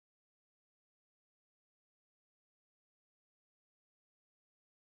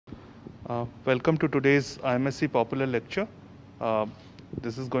Welcome to today's IMSc Popular Lecture.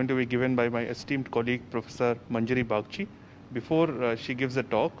 This is going to be given by my esteemed colleague, Professor Manjari Bagchi. Before she gives a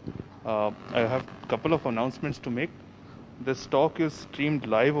talk, I have a couple of announcements to make. This talk is streamed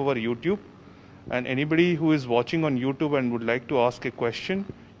live over YouTube, and anybody who is watching on YouTube and would like to ask a question,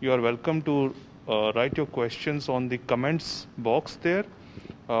 you are welcome to write your questions on the comments box there.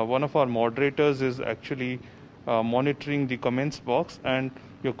 One of our moderators is actually monitoring the comments box, and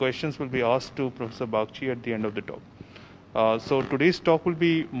your questions will be asked to Professor Bagchi at the end of the talk. So today's talk will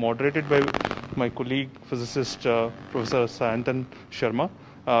be moderated by my colleague, physicist Professor Sayantan Sharma.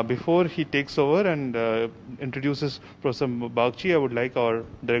 Before he takes over and introduces Professor Bagchi, I would like our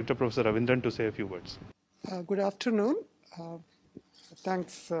director, Professor Ravindran, to say a few words. Good afternoon.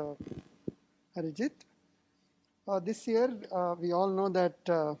 Thanks, Arijit. This year, we all know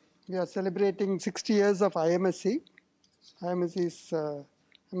that we are celebrating 60 years of IMSc. IMSc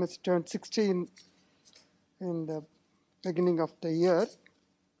turned 60 in the beginning of the year.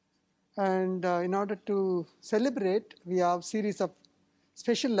 And in order to celebrate, we have a series of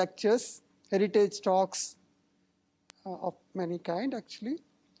special lectures, heritage talks of many kind actually,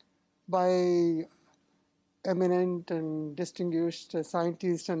 by eminent and distinguished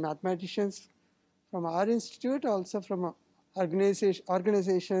scientists and mathematicians from our institute, also from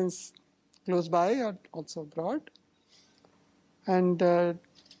organizations close by or also abroad. And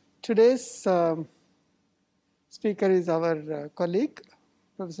today's speaker is our colleague,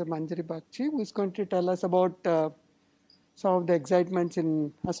 Professor Manjari Bagchi, who is going to tell us about some of the excitements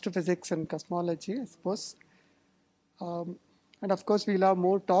in astrophysics and cosmology, I suppose. And of course, we'll have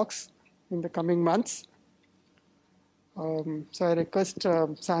more talks in the coming months. So I request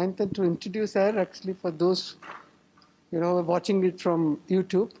Sayantan to introduce her, actually, for those watching it from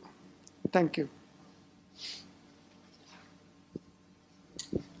YouTube. Thank you.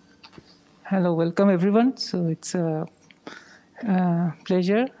 Hello, welcome everyone. So it's a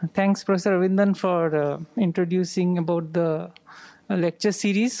pleasure. Thanks, Professor Ravindran, for introducing about the lecture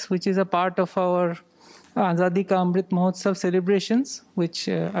series, which is a part of our Azadi Ka Amrit Mahotsav celebrations, which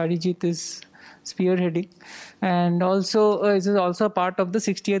Arijit is spearheading, and also it is also a part of the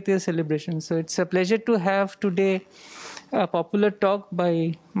 60th year celebration. So it's a pleasure to have today a popular talk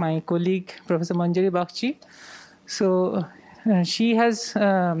by my colleague, Professor Manjari Bagchi. So she has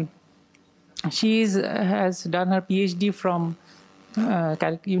done her PhD from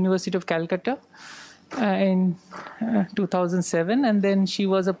University of Calcutta in 2007, and then she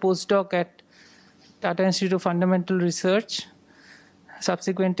was a postdoc at Tata Institute of Fundamental Research,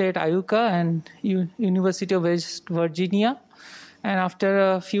 subsequently at IUCA and University of West Virginia. And after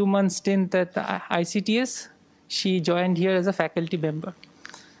a few months stint at the ICTS, she joined here as a faculty member.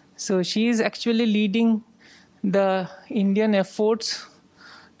 So she is actually leading the Indian efforts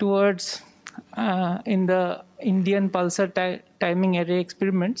towards in the Indian pulsar timing array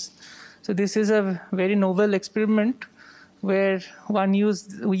experiments. So this is a very novel experiment where one uses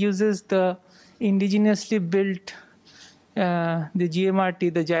the indigenously built the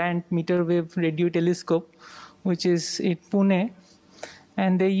GMRT, the Giant Meter Wave Radio Telescope, which is in Pune,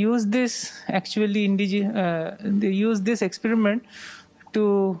 and they use this they use this experiment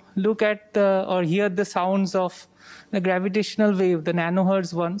to look at or hear the sounds of the gravitational wave, the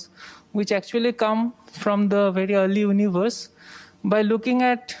nanohertz ones, which actually come from the very early universe by looking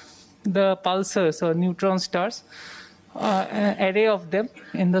at the pulsars or neutron stars, an array of them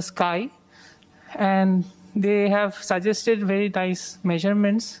in the sky, and they have suggested very nice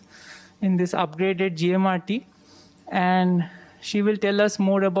measurements in this upgraded GMRT, and she will tell us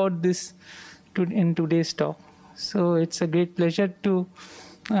more about this in today's talk. So it's a great pleasure to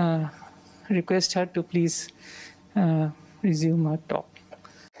request her to please resume her talk.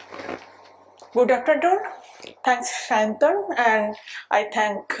 Good afternoon. Thanks, Sayantan, and I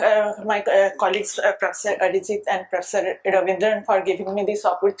thank my colleagues, Professor Arijit and Professor Ravindran, for giving me this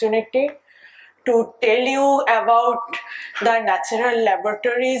opportunity to tell you about the natural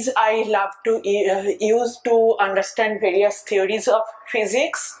laboratories I love to use to understand various theories of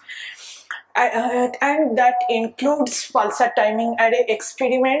physics. And that includes pulsar timing array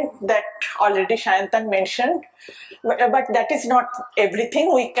experiment that already Sayantan mentioned. But that is not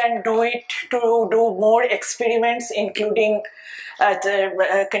everything. We can do it to do more experiments, including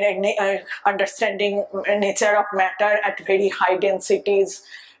understanding nature of matter at very high densities,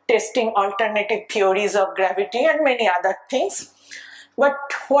 testing alternative theories of gravity, and many other things. But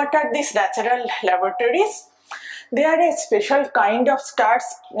what are these natural laboratories? they are a special kind of stars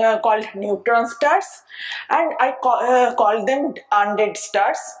called neutron stars, and I call them undead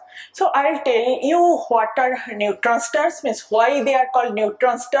stars. So I'll tell you what are neutron stars, means why they are called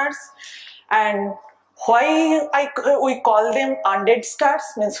neutron stars, and why we call them undead stars,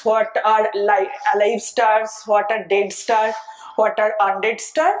 means what are alive stars, what are dead stars, what are undead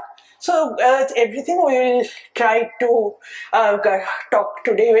stars. So everything we will try to talk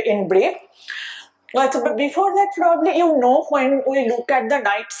today in brief. But before that, probably you know, when we look at the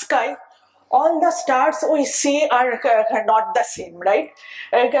night sky, all the stars we see are not the same, right?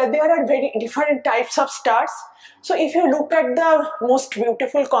 There are very different types of stars. So if you look at the most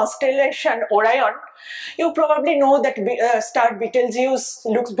beautiful constellation Orion, you probably know that star Betelgeuse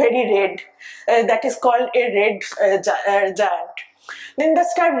looks very red. That is called a red giant. Then the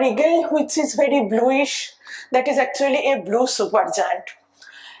star Rigel, which is very bluish, that is actually a blue supergiant.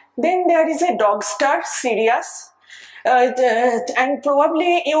 Then there is a dog star, Sirius. And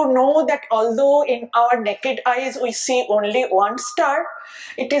probably you know that although in our naked eyes we see only one star,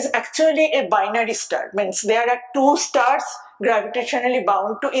 it is actually a binary star. Means there are two stars gravitationally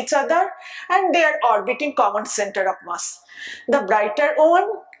bound to each other and they are orbiting common center of mass. The brighter one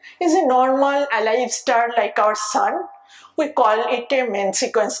is a normal alive star like our sun. We call it a main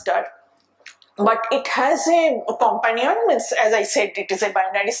sequence star. But it has a companion, means as I said, it is a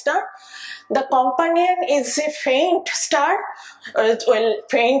binary star. The companion is a faint star,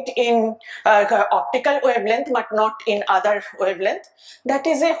 faint in optical wavelength but not in other wavelength. That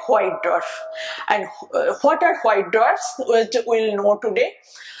is a white dwarf. And what are white dwarfs, which we'll know today.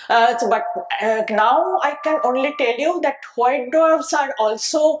 But now I can only tell you that white dwarfs are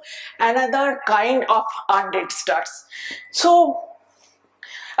also another kind of undead stars. So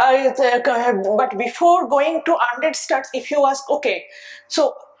but before going to undead stars, if you ask, okay,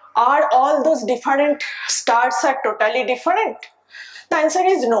 so are all those different stars are totally different? The answer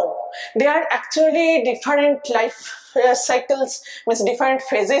is no. They are actually different life cycles, means different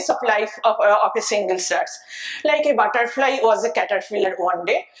phases of life of a single star. Like a butterfly was a caterpillar one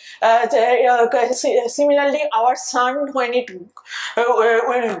day. Similarly, our sun, when it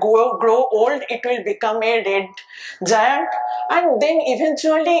will grow old, it will become a red giant, and then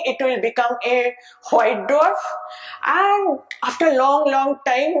eventually it will become a white dwarf. And after a long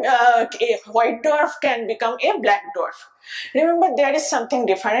time, a white dwarf can become a black dwarf. Remember, there is something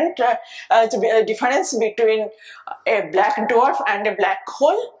different, a difference between a black dwarf and a black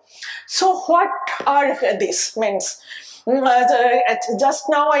hole. So what are these? Means just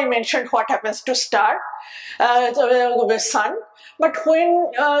now I mentioned what happens to star, the sun. But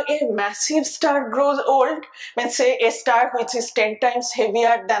when a massive star grows old, means say a star which is 10 times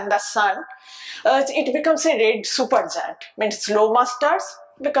heavier than the sun, it becomes a red supergiant. Means low mass stars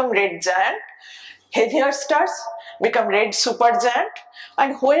become red giant, heavier stars become red supergiant,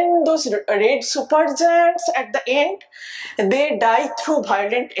 and when those red supergiants at the end, they die through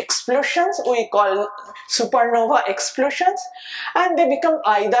violent explosions, we call supernova explosions, and they become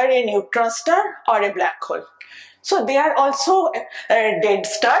either a neutron star or a black hole. So they are also a dead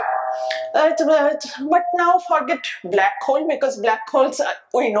star. But now forget black hole, because black holes,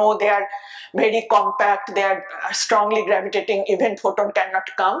 we know they are very compact, they are strongly gravitating, even photon cannot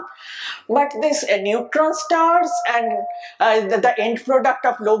come. But these neutron stars and the end product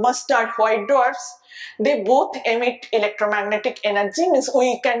of low mass star white dwarfs, they both emit electromagnetic energy, means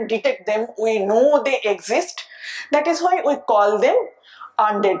we can detect them, we know they exist. That is why we call them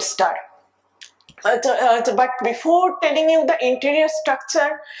undead star. But before telling you the interior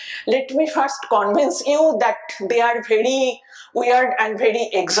structure, let me first convince you that they are very weird and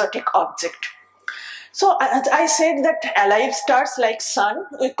very exotic object. So I said that alive stars like sun,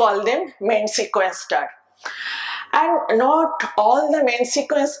 we call them main sequence star. And not all the main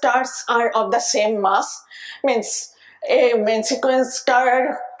sequence stars are of the same mass. Means a main sequence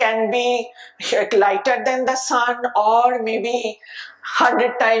star can be lighter than the sun, or maybe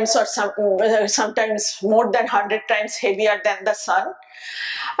 100 times or sometimes more than 100 times heavier than the sun,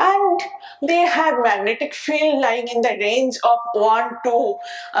 and they have magnetic field lying in the range of 1 to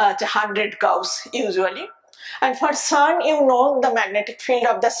 100 Gauss usually. And for sun, you know, the magnetic field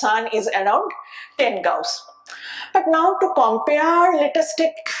of the sun is around 10 Gauss. But now to compare, let us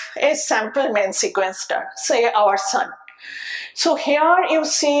take a sample main sequence star, say our sun. So here you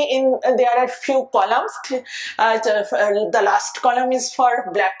see there are few columns. The last column is for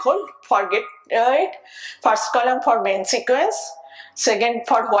black hole, forget it. First column for main sequence, second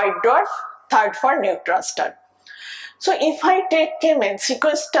for white dwarf, third for neutron star. So if I take a main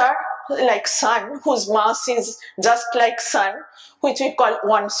sequence star, like sun, whose mass is just like sun, which we call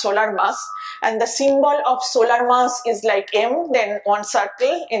one solar mass, and the symbol of solar mass is like M, then one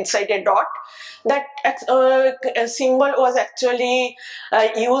circle inside a dot. That symbol was actually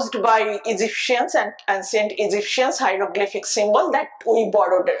used by Egyptians and ancient Egyptians, hieroglyphic symbol that we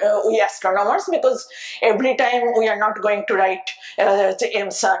borrowed, we astronomers, because every time we are not going to write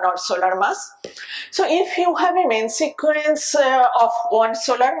M sun or solar mass. So if you have a main sequence of one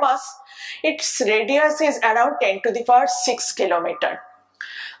solar mass, its radius is around 10 to the power 6 kilometer.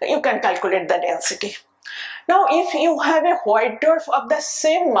 You can calculate the density. Now if you have a white dwarf of the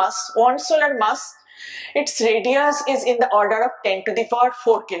same mass, one solar mass, its radius is in the order of 10 to the power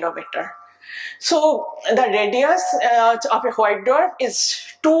 4 kilometer. So the radius of a white dwarf is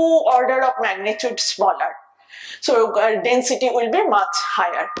 2 order of magnitude smaller. So density will be much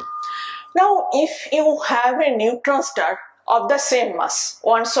higher. Now if you have a neutron star of the same mass,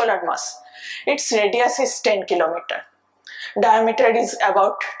 one solar mass, its radius is 10 kilometer. Diameter is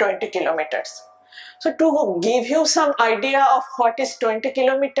about 20 kilometers. So to give you some idea of what is 20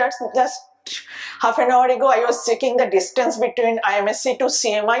 kilometers, just half an hour ago I was checking the distance between IMSC to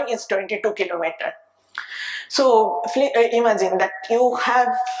CMI is 22 kilometers. So imagine that you have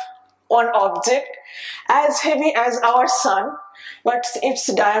one object as heavy as our sun, but its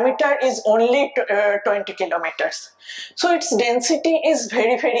diameter is only 20 kilometers. So its density is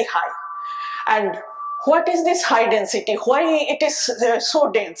very, very high. And what is this high density? Why it is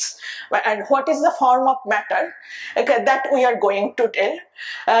so dense? And what is the form of matter? Okay, that we are going to tell.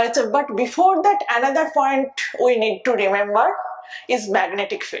 But before that, another point we need to remember is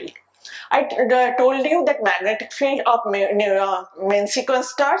magnetic field. I told you that magnetic field of main sequence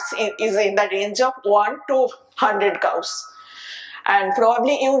stars is in the range of 1 to 100 Gauss. And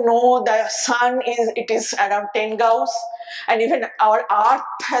probably you know the sun is around 10 Gauss, and even our earth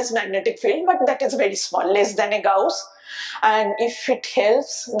has magnetic field, but that is very small, less than a Gauss. And if it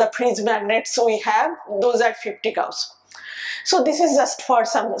helps, the fringe magnets we have, those are 50 Gauss. So this is just for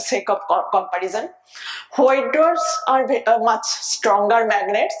some sake of comparison. White dwarfs are much stronger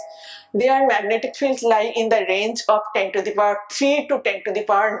magnets. Their magnetic fields lie in the range of 10 to the power 3 to 10 to the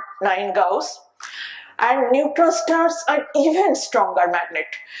power 9 Gauss. And neutron stars are even stronger magnet.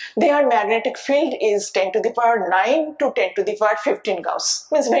 Their magnetic field is 10 to the power 9 to 10 to the power 15 Gauss.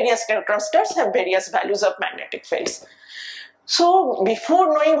 Means various neutron stars have various values of magnetic fields. So before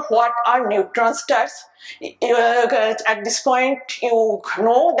knowing what are neutron stars, at this point you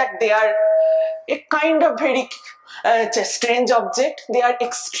know that they are a kind of very strange object. They are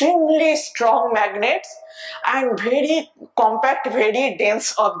extremely strong magnets and very compact, very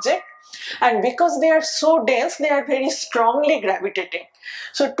dense object. And because they are so dense, they are very strongly gravitating.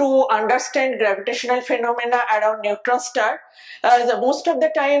 So to understand gravitational phenomena around neutron star, most of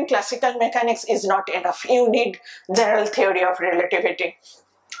the time classical mechanics is not enough. You need general theory of relativity.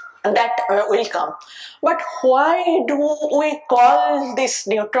 And that will come. But why do we call these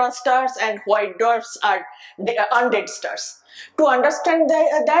neutron stars and white dwarfs are undead stars? To understand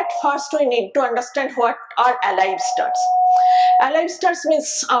that, first we need to understand what are alive stars. Alive stars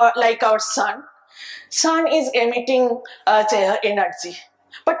means like our sun. Sun is emitting energy,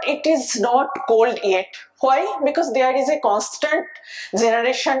 but it is not cold yet. Why? Because there is a constant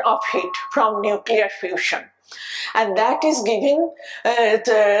generation of heat from nuclear fusion. And that is giving,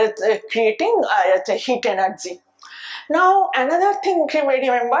 creating heat energy. Now another thing you may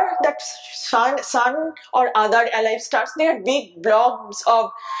remember that sun or other alive stars, they are big blobs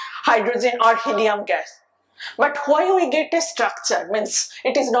of hydrogen or helium gas. But why we get a structure, means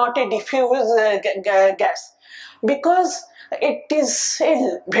it is not a diffuse gas? Because it is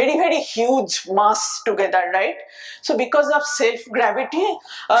a very, very huge mass together, right? So because of self-gravity,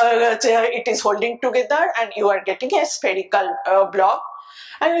 it is holding together and you are getting a spherical blob.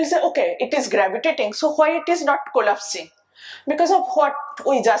 And you say, okay, it is gravitating, so why it is not collapsing? Because of what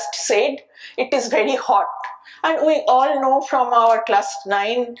we just said, it is very hot. And we all know from our class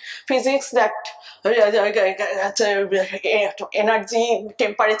 9 physics that energy,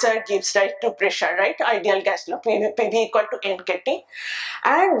 temperature gives rise to pressure, right? Ideal gas law, PV equal to NKT.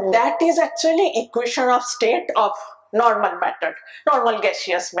 And that is actually equation of state of normal matter, normal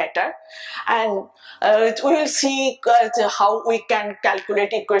gaseous matter. And we will see how we can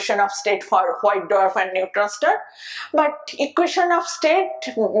calculate equation of state for white dwarf and neutron star. But equation of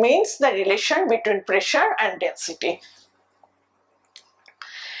state means the relation between pressure and density.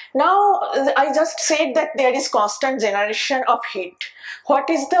 Now I just said that there is constant generation of heat. What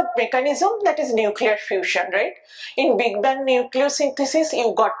is the mechanism? That is nuclear fusion, right? In Big Bang nucleosynthesis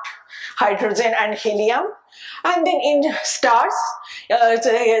you got hydrogen and helium, and then in stars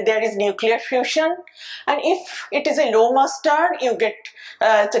there is nuclear fusion, and if it is a low mass star, you get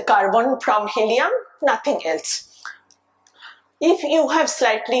the carbon from helium, nothing else. If you have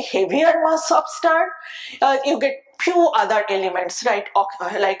slightly heavier mass of star, you get few other elements, right,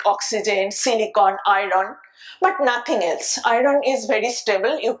 like oxygen, silicon, iron, but nothing else. Iron is very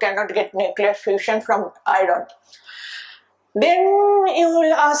stable, you cannot get nuclear fusion from iron. Then you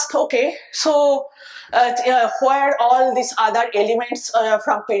will ask, okay, so where all these other elements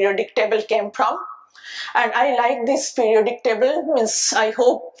from periodic table came from? And I like this periodic table, means I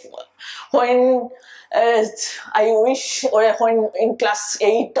hope when I wish when in class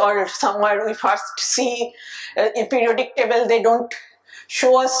 8 or somewhere we first see a periodic table, they don't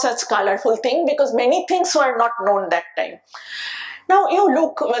show us such colorful thing, because many things were not known that time. Now you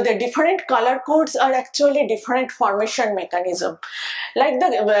look, the different color codes are actually different formation mechanism. Like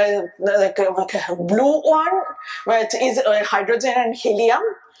the blue one, which is hydrogen and helium,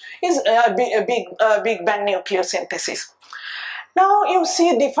 is a big bang nucleosynthesis. Now you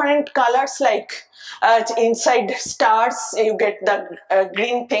see different colors, like inside stars you get the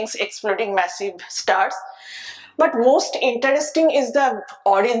green things, exploding massive stars. But most interesting is the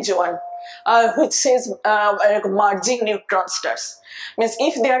orange one, which says merging neutron stars. Means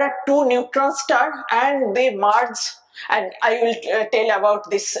if there are two neutron stars and they merge, and I will tell about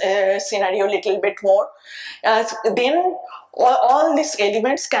this scenario a little bit more, then all these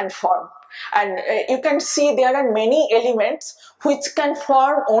elements can form. And you can see there are many elements which can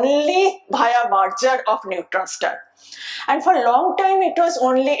form only via merger of neutron star. And for a long time it was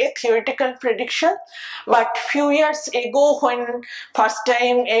only a theoretical prediction, but few years ago, when first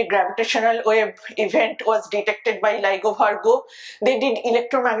time a gravitational wave event was detected by LIGO Virgo, they did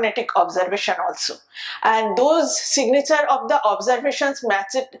electromagnetic observation also, and those signature of the observations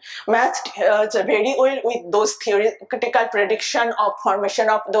matched very well with those theoretical prediction of formation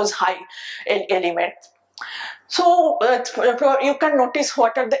of those high elements. So you can notice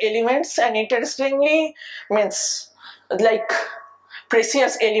what are the elements, and interestingly, means like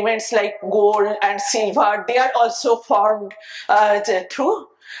precious elements like gold and silver, they are also formed through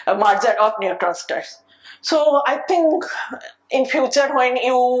a merger of neutron stars. So I think in future when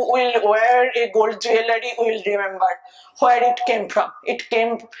you will wear a gold jewelry, you will remember where it came from. It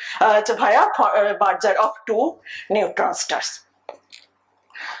came via merger of two neutron stars.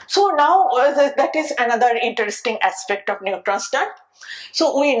 So now that is another interesting aspect of neutron star.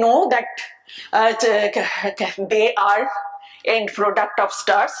 So we know that they are end product of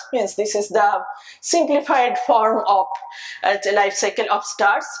stars, means this is the simplified form of the life cycle of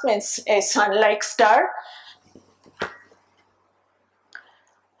stars, means a sun-like star,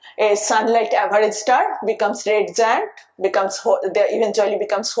 a sun-like average star becomes red giant, eventually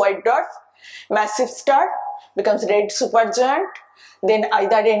becomes white dwarf, massive star becomes red supergiant, then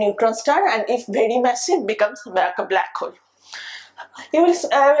either a neutron star, and if very massive becomes a black hole. You will,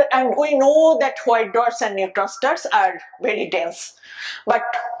 and we know that white dwarfs and neutron stars are very dense, but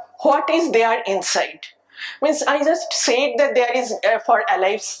what is there inside? Means I just said that there is for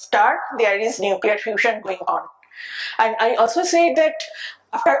alive star there is nuclear fusion going on, and I also said that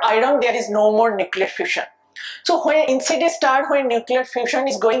after iron there is no more nuclear fusion. So when inside a star, when nuclear fusion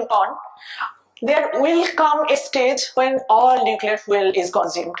is going on, there will come a stage when all nuclear fuel is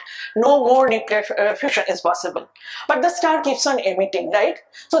consumed. No more nuclear fusion is possible. But the star keeps on emitting, right?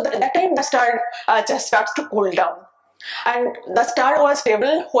 So that time the star just starts to cool down. And the star was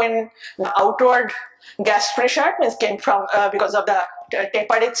stable when the outward gas pressure came from because of the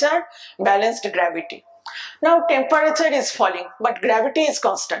temperature, balanced gravity. Now temperature is falling, but gravity is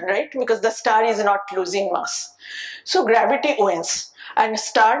constant, right? Because the star is not losing mass. So gravity wins and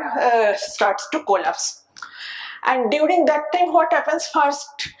star starts to collapse. And during that time, what happens?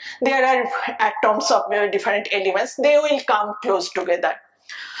 First, there are atoms of different elements. They will come close together.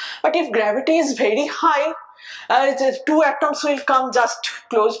 But if gravity is very high, the two atoms will come just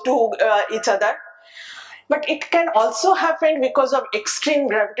close to each other. But it can also happen because of extreme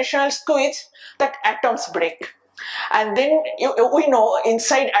gravitational squeeze that atoms break. And then we know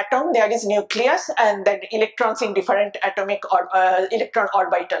inside atom there is nucleus and then electrons in different atomic or electron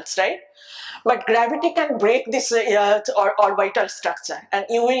orbitals, right? But gravity can break this orbital structure, and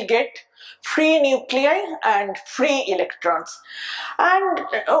you will get free nuclei and free electrons, and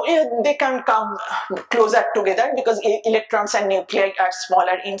they can come closer together because electrons and nuclei are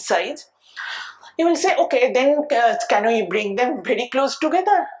smaller in size. You will say, okay, then can we bring them very close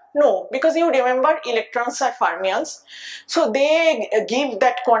together? No, because you remember electrons are fermions, so they give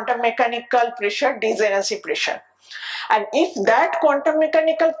that quantum mechanical pressure degeneracy pressure. And if that quantum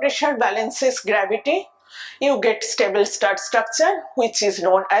mechanical pressure balances gravity, you get stable star structure, which is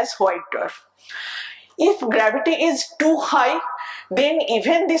known as white dwarf. If gravity is too high, then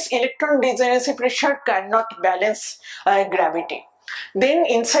even this electron degeneracy pressure cannot balance gravity. Then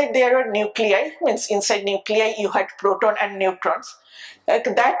inside there are nuclei, means inside nuclei you had proton and neutrons.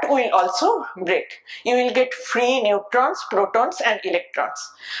 That will also break. You will get free neutrons, protons and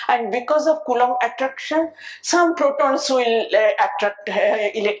electrons. And because of Coulomb attraction, some protons will attract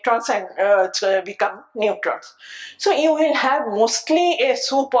electrons and become neutrons. So you will have mostly a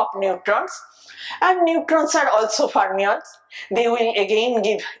soup of neutrons. And neutrons are also fermions. They will again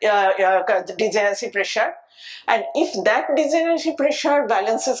give degeneracy pressure. And if that degeneracy pressure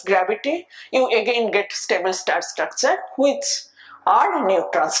balances gravity, you again get stable star structure, which are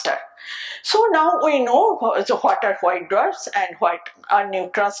neutron star. So now we know what are white dwarfs and what are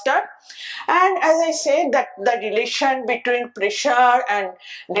neutron star. And as I said, that the relation between pressure and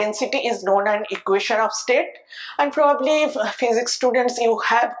density is known as equation of state. And probably physics students, you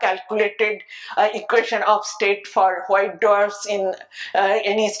have calculated equation of state for white dwarfs in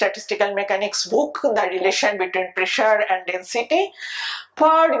any statistical mechanics book, the relation between pressure and density.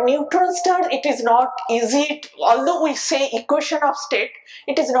 For neutron star, it is not easy, although we say equation of state,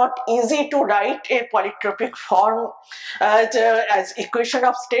 it is not easy to write a polytropic form as equation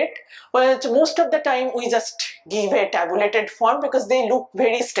of state. But most of the time we just give a tabulated form because they look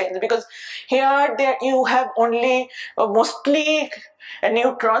very strange, because here there you have only mostly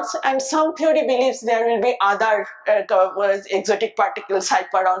neutrons, and some theory believes there will be other exotic particles,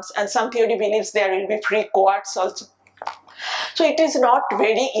 hyperons, and some theory believes there will be free quarks also. So it is not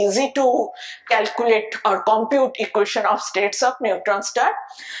very easy to calculate or compute equation of states of neutron star.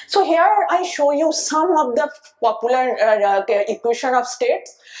 So here I show you some of the popular equation of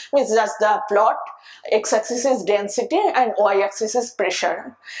states, which is just the plot. X-axis is density and y-axis is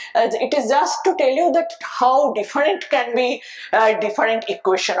pressure. It is just to tell you that how different can be different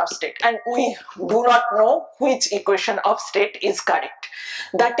equation of state, and we do not know which equation of state is correct.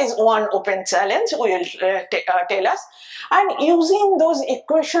 That is one open challenge we will tell us. And using those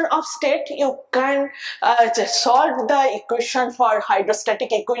equation of state, you can solve the equation for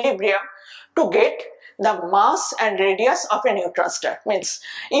hydrostatic equilibrium to get the mass and radius of a neutron star. Means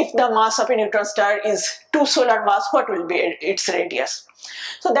if the mass of a neutron star is 2 solar mass, what will be its radius?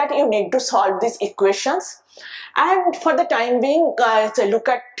 So that you need to solve these equations. And for the time being, look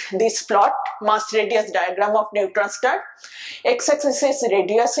at this plot, mass radius diagram of neutron star. X-axis is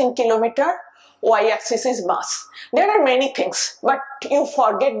radius in kilometer, y-axis is mass. There are many things, but you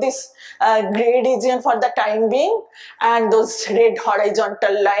forget this gray region for the time being, and those red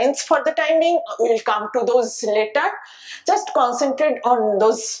horizontal lines for the time being. We will come to those later. Just concentrate on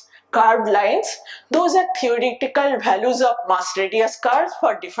those curved lines. Those are theoretical values of mass radius curves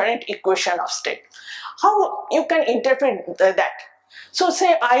for different equation of state. How you can interpret that? So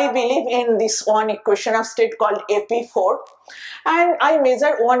say I believe in this one equation of state called AP4, and I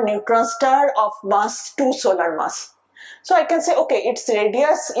measure one neutron star of mass 2 solar mass. So I can say, okay, its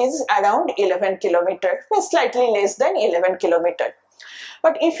radius is around 11 kilometer, slightly less than 11 kilometer.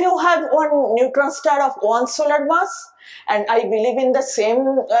 But if you have one neutron star of 1 solar mass, and I believe in the same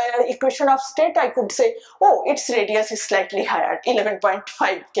equation of state, I could say, oh, its radius is slightly higher,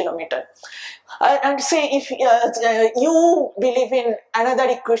 11.5 kilometer. And say if you believe in another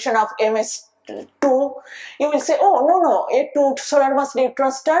equation of MS2, you will say, oh, no, a 2 solar mass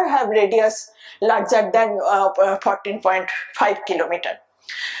neutron star have radius larger than 14.5 kilometer.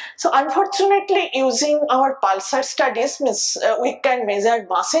 So unfortunately, using our pulsar studies, means we can measure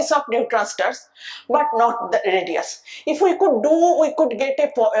masses of neutron stars, but not the radius. If we could do, we could get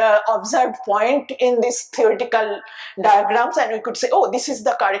a observed point in these theoretical diagrams, and we could say, oh, this is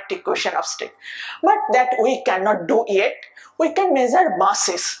the correct equation of state. But that we cannot do yet. We can measure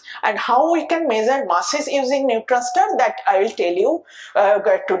masses, and how we can measure masses using neutron star, that I will tell you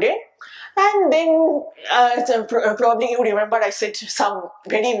today. And then probably you remember I said some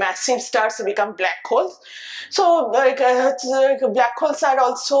very massive stars become black holes. So black holes are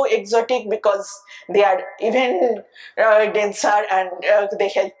also exotic because they are even denser, and they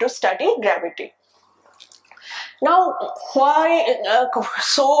help to study gravity. Now, why?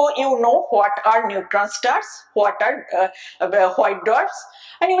 So you know what are neutron stars, what are white dwarfs,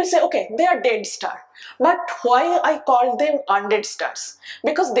 and you will say, okay, they are dead stars. But why I call them undead stars?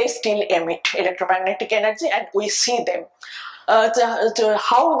 Because they still emit electromagnetic energy, and we see them.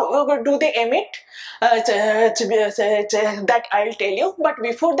 How do they emit? That I will tell you. But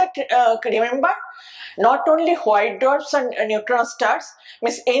before that, remember, not only white dwarfs and neutron stars,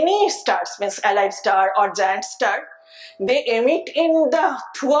 means any stars, means alive star or giant star, they emit in the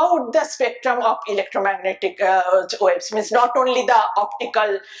throughout the spectrum of electromagnetic waves. Means not only the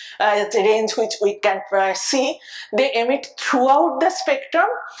optical range which we can see, they emit throughout the spectrum,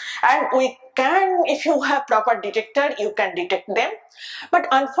 and we can, if you have proper detector, you can detect them. But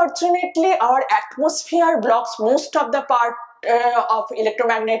unfortunately, our atmosphere blocks most of the part of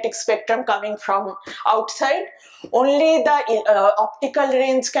electromagnetic spectrum coming from outside. Only the optical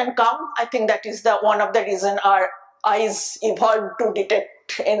range can come. I think that is the one of the reason our eyes evolved to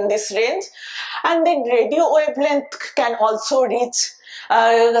detect in this range. And then radio wavelength can also reach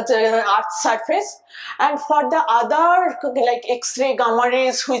the Earth's surface. And for the other, like X-ray, gamma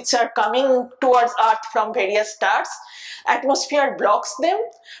rays, which are coming towards Earth from various stars, atmosphere blocks them,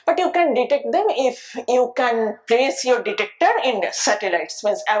 but you can detect them if you can place your detector in satellites,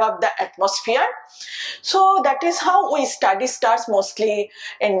 means above the atmosphere. So that is how we study stars, mostly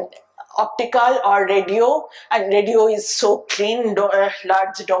in optical or radio, and radio is so clean,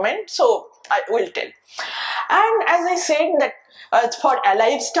 large domain, so I will tell. And as I said that for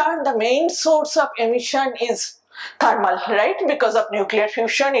alive star, the main source of emission is thermal, right? Because of nuclear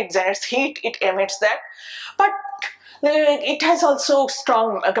fusion, it generates heat, it emits that. But it has also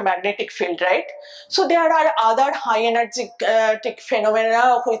strong magnetic field, right? So there are other high energetic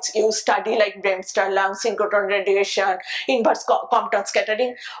phenomena which you study, like Bremsstrahlung, lung, synchrotron radiation, inverse Compton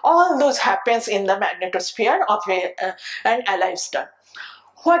scattering. All those happens in the magnetosphere of an alive star.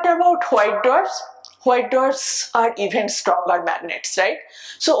 What about white dwarfs? White dwarfs are even stronger magnets, right?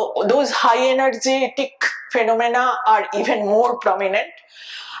 So those high energetic phenomena are even more prominent.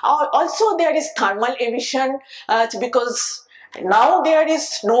 Also, there is thermal emission because now there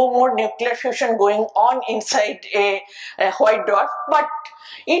is no more nuclear fusion going on inside a white dwarf, but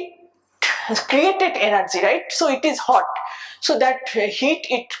it created energy, right? So it is hot. So that heat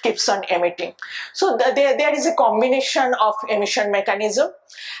it keeps on emitting. So there is a combination of emission mechanism,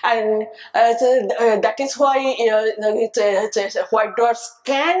 and that is why white dwarfs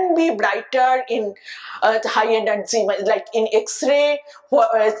can be brighter in high energy, like in X-ray,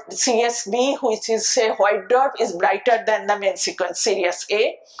 Sirius B, which is a white dwarf, is brighter than the main sequence Sirius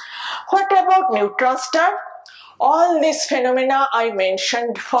A. What about neutron star? All these phenomena I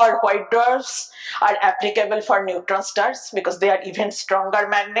mentioned for white dwarfs are applicable for neutron stars because they are even stronger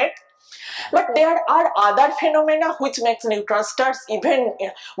magnet. But there are other phenomena which makes neutron stars even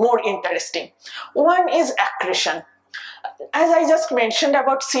more interesting. One is accretion. As I just mentioned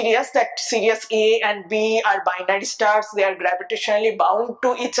about Sirius, that Sirius A and B are binary stars, they are gravitationally bound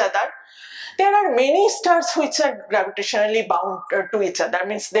to each other. There are many stars which are gravitationally bound to each other,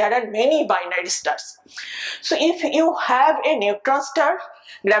 means there are many binary stars. So if you have a neutron star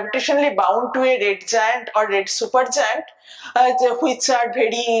gravitationally bound to a red giant or red supergiant, which are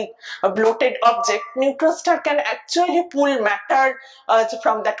very bloated object, neutron star can actually pull matter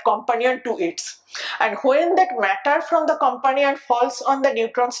from that companion to its. And when that matter from the companion falls on the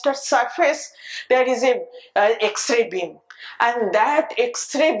neutron star surface, there is a X-ray beam. And that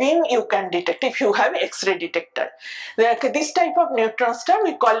X-ray beam you can detect if you have X-ray detector. This type of neutron star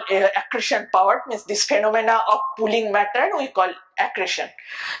we call accretion powered, means this phenomena of pulling matter we call accretion.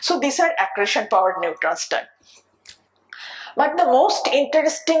 So these are accretion powered neutron star. But the most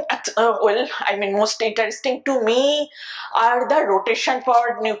interesting, most interesting to me are the rotation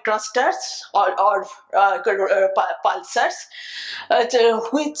powered neutron stars or pulsars,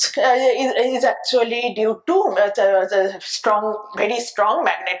 which is actually due to the very strong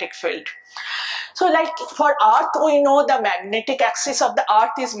magnetic field. So like for Earth, we know the magnetic axis of the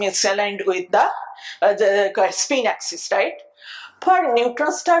Earth is misaligned with the spin axis, right? For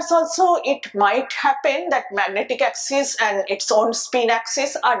neutron stars also, it might happen that magnetic axis and its own spin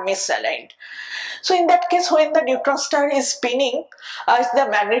axis are misaligned. So in that case, when the neutron star is spinning, the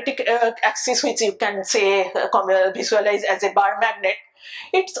magnetic axis, which you can say visualize as a bar magnet,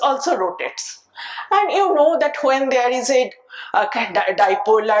 it also rotates. And you know that when there is a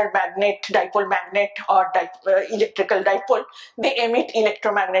dipole magnet or electrical dipole, they emit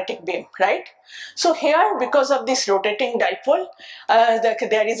electromagnetic beam, right? So here, because of this rotating dipole,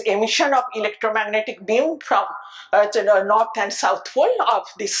 there is emission of electromagnetic beam from the north and south pole of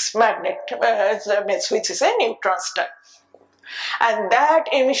this magnet, which is a neutron star. And that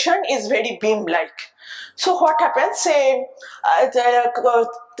emission is very beam-like. So what happens, say, I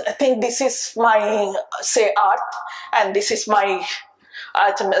think this is my, say, Earth, and this is my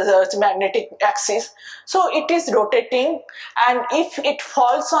magnetic axis. So it is rotating, and if it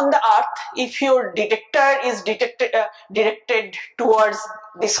falls on the Earth, if your detector is directed towards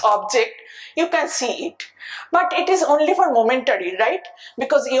this object, you can see it. But it is only for momentary, right?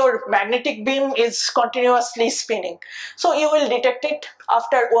 Because your magnetic beam is continuously spinning. So you will detect it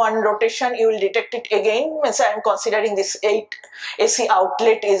after one rotation, you will detect it again. Means I am considering this 8 AC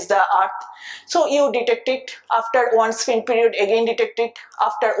outlet is the earth. So you detect it after one spin period, again detect it,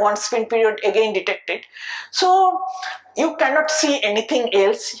 after one spin period, again detect it. So you cannot see anything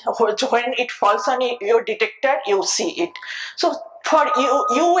else. When it falls on your detector, you see it. So for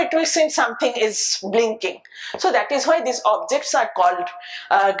you it will seem something is blinking. So that is why these objects are called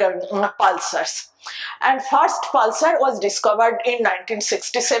pulsars. And first pulsar was discovered in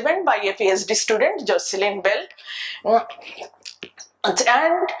 1967 by a PhD student, Jocelyn Bell.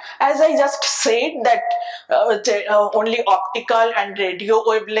 And as I just said that only optical and radio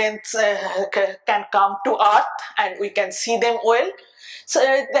wavelengths can come to Earth and we can see them well. So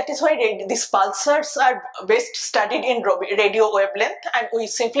that is why these pulsars are best studied in radio wavelength, and we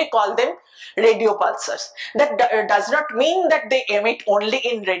simply call them radio pulsars. That does not mean that they emit only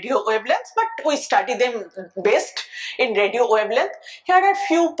in radio wavelengths, but we study them best in radio wavelength. Here are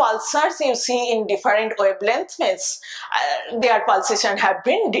few pulsars you see in different wavelengths, means their pulsation have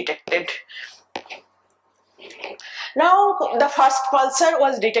been detected. Now the first pulsar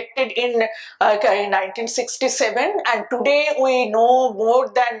was detected in 1967, and today we know more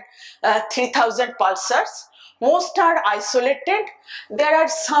than 3000 pulsars. Most are isolated. There are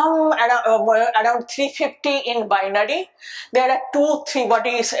some around 350 in binary. There are 2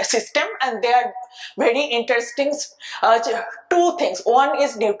 3-body system, and they are very interesting. 2 things. One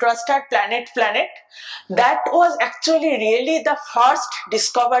is neutron star planet. That was actually really the first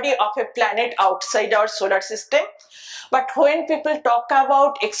discovery of a planet outside our solar system. But when people talk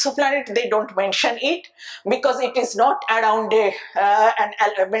about exoplanet, they don't mention it because it is not around an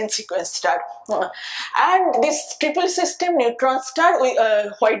element sequence star. And this triple system, neutron star,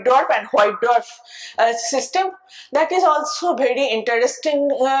 white dwarf and white dwarf system, that is also very interesting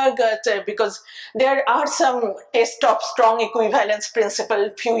because there are some tests of strong equivalence principle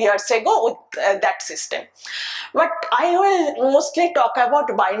few years ago with that system. But I will mostly talk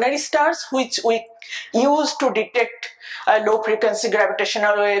about binary stars, which we use to detect low frequency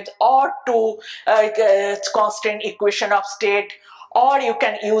gravitational waves, or to constant equation of state, or you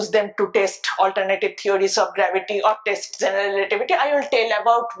can use them to test alternative theories of gravity or test general relativity. I will tell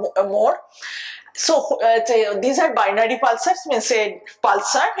about more. So these are binary pulsars, means a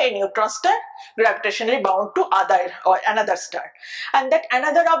pulsar, a neutron star, gravitationally bound to another star, and that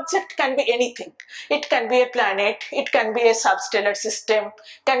another object can be anything. It can be a planet, it can be a substellar system,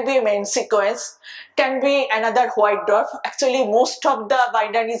 can be a main sequence, can be another white dwarf. Actually, most of the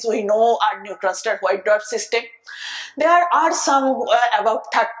binaries we know are neutron star white dwarf system. There are some about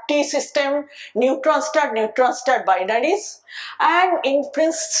 30 system neutron star binaries, and in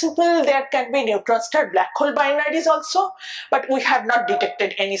principle there can be neutron star black hole binaries also, but we have not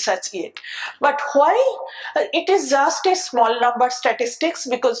detected any such yet. But why? It is just a small number statistics,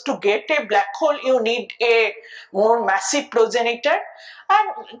 because to get a black hole you need a more massive progenitor,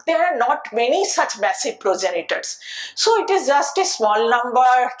 and there are not many such massive progenitors. So it is just a small number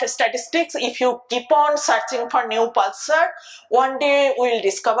statistics. If you keep on searching for new pulsar, one day we will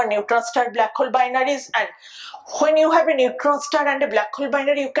discover neutron star black hole binaries, and when you have a neutron star and a black hole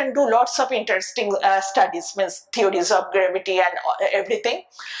binary, you can do lots of interesting studies, means theories of gravity and everything.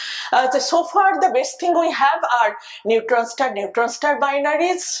 So far the best thing we have are neutron star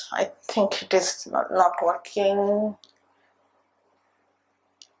binaries. I think it is not working.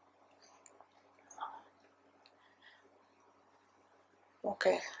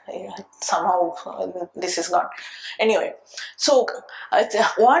 Okay, somehow this is gone. Anyway, so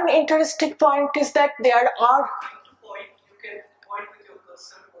one interesting point is that there are. You can point with your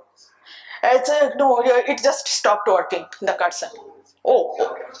cursor. No, it just stopped working, the cursor.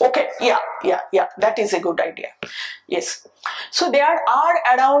 Oh, okay, yeah, that is a good idea. Yes. So there are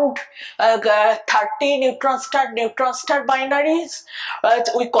around 30 neutron star binaries.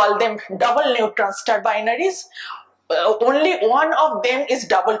 We call them double neutron star binaries. Only one of them is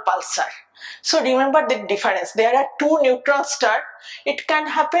double pulsar. So remember the difference. There are 2 neutron stars. It can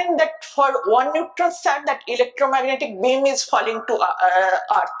happen that for one neutron star, that electromagnetic beam is falling to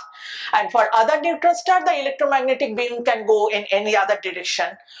Earth, and for other neutron star, the electromagnetic beam can go in any other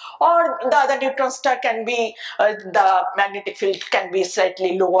direction, or the other neutron star can be the magnetic field can be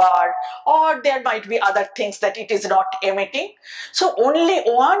slightly lower, or there might be other things that it is not emitting. So only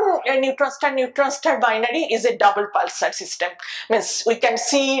one neutron star binary is a double pulsar system. Means we can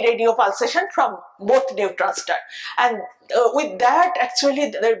see radio pulsation observation from both neutron star. And with that,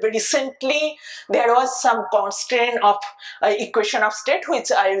 actually, recently there was some constraint of equation of state,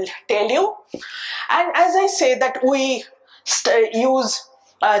 which I will tell you. And as I say that we use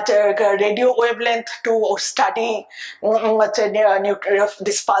radio wavelength to study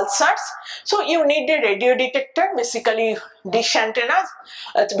these pulsars. So you need a radio detector, basically dish antennas,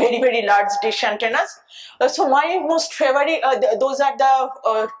 very, very large dish antennas. So my most favorite, those are the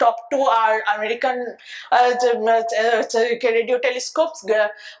top two are American radio telescopes,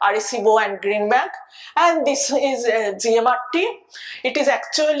 Arecibo and Greenbank. And this is GMRT. It is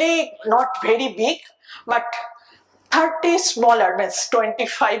actually not very big, but 30 smaller, means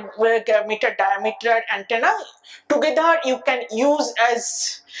 25 meter diameter antenna. Together you can use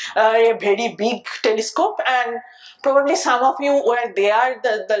as a very big telescope. And probably some of you were there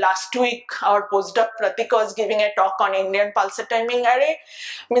the last week. Our postdoc Pratik was giving a talk on Indian pulsar timing array.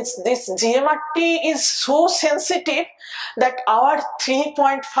 Means this GMRT is so sensitive that our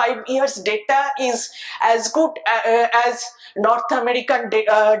 3.5 years data is as good as North American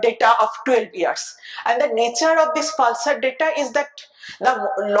data of 12 years. And the nature of this pulsar data is that the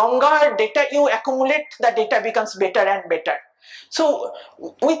longer data you accumulate, the data becomes better and better. So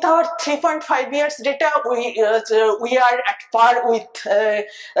with our 3.5 years data, we are at par with the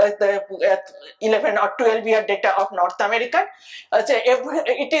 11 or 12 year data of North American.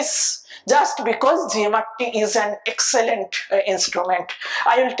 It is just because GMRT is an excellent instrument.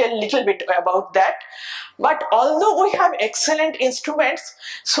 I will tell a little bit about that. But although we have excellent instruments,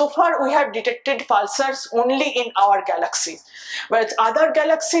 so far we have detected pulsars only in our galaxy. Whereas other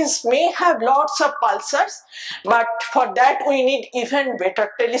galaxies may have lots of pulsars, but for that we need even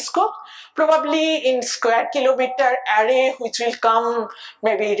better telescope. Probably in square kilometer array, which will come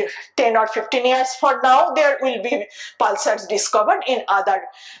maybe 10 or 15 years from now, there will be pulsars discovered in other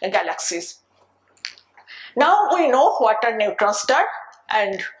galaxies. Now we know what are neutron stars,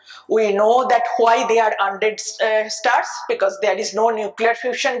 and we know that why they are undead stars, because there is no nuclear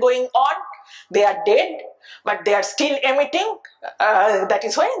fusion going on. They are dead, but they are still emitting. That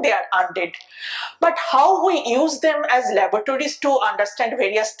is why they are undead. But how we use them as laboratories to understand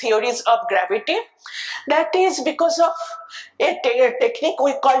various theories of gravity, that is because of a technique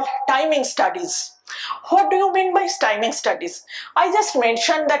we call timing studies. What do you mean by timing studies? I just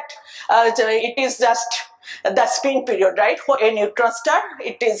mentioned that it is just the spin period, right? For a neutron star,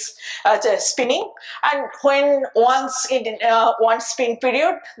 it is spinning, and when once in one spin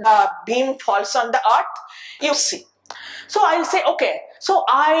period, the beam falls on the earth, you see. So I'll say, okay, so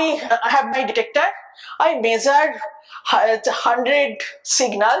I have my detector, I measure 100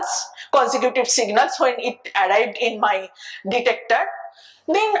 signals, consecutive signals when it arrived in my detector.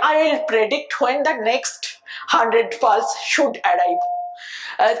 Then I will predict when the next 100 pulse should arrive.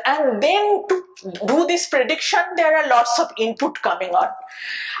 And then to do this prediction, there are lots of input coming on.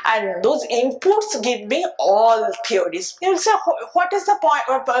 And those inputs give me all theories. You will say, what is the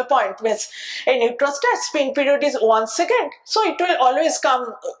point? Means a neutron star spin period is 1 second. So it will always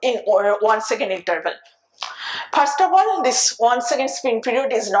come in 1 second interval. First of all, this 1 second spin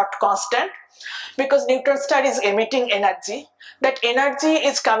period is not constant, because neutron star is emitting energy. That energy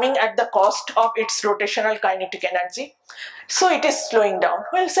is coming at the cost of its rotational kinetic energy. So it is slowing down.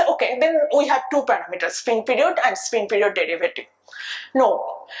 We'll say, okay, then we have two parameters, spin period and spin period derivative.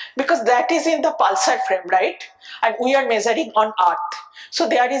 No, because that is in the pulsar frame, right? And we are measuring on Earth. So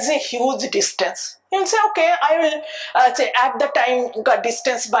there is a huge distance. You'll say, okay, I will say at the time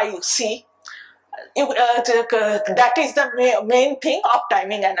distance by c. That is the main thing of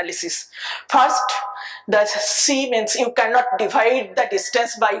timing analysis. First, the c means you cannot divide the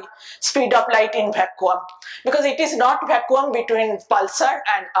distance by speed of light in vacuum, because it is not vacuum between pulsar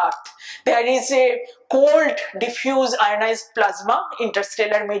and Earth. There is a cold diffuse ionized plasma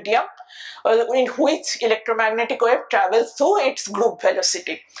interstellar medium in which electromagnetic wave travels through its group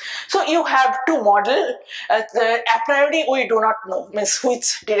velocity. So you have to model, a priori we do not know, means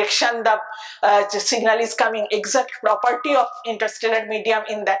which direction the signal is coming, exact property of interstellar medium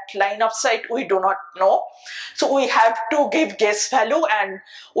in that line of sight we do not know. So we have to give guess value and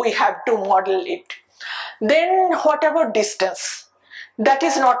we have to model it. Then what about distance? That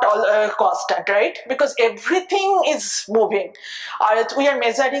is not all constant, right? Because everything is moving. We are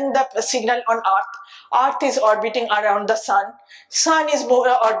measuring the signal on Earth. Earth is orbiting around the sun. Sun is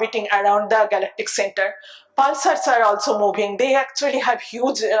orbiting around the galactic center. Pulsars are also moving. They actually have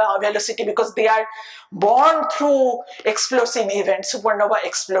huge velocity because they are born through explosive events, supernova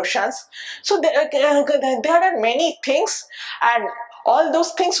explosions. So there are many things, and All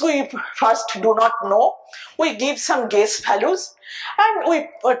those things we first do not know. We give some guess values, and we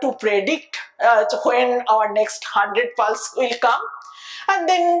to predict when our next 100 pulse will come, and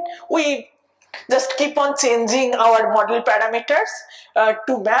then we just keep on changing our model parameters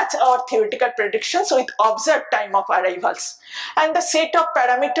to match our theoretical predictions with observed time of arrivals. And the set of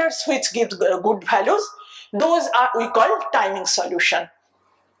parameters which gives good values, those are we call timing solution.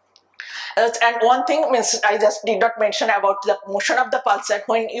 And one thing means I just did not mention about the motion of the pulsar.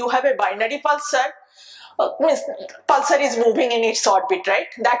 When you have a binary pulsar, means pulsar is moving in its orbit, right?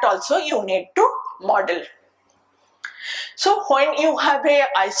 That also you need to model. So when you have a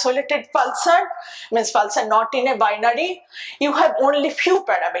isolated pulsar, means pulsar not in a binary, you have only few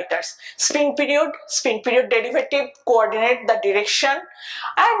parameters: spin period derivative, coordinate, the direction,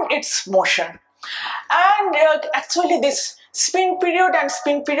 and its motion. And actually this spin period and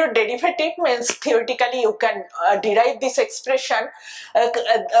spin period derivative means theoretically you can derive this expression.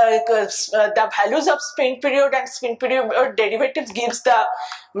 The values of spin period and spin period derivatives gives the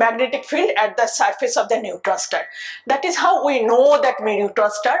magnetic field at the surface of the neutron star. That is how we know that neutron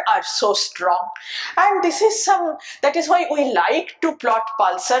stars are so strong. And this is that is why we like to plot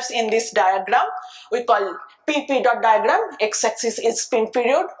pulsars in this diagram. We call PP dot diagram. X-axis is spin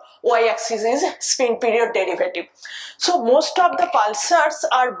period, y-axis is spin period derivative. So most of the pulsars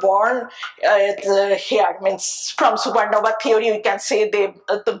are born here, means from supernova theory we can say they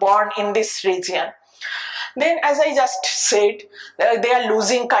born in this region. Then as I just said, they are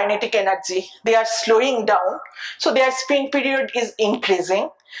losing kinetic energy, they are slowing down, so their spin period is increasing.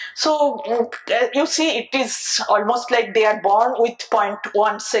 So you see it is almost like they are born with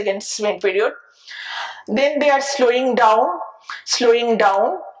 0.1 second spin period. Then they are slowing down,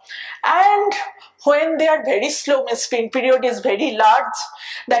 and when they are very slow, means spin period is very large,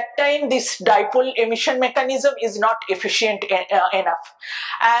 that time this dipole emission mechanism is not efficient enough,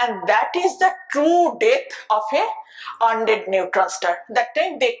 and that is the true death of a undead neutron star. That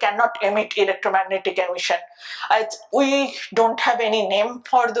time they cannot emit electromagnetic emission. We don't have any name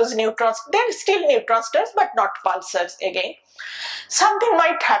for those neutrons. They are still neutron stars but not pulsars again. Something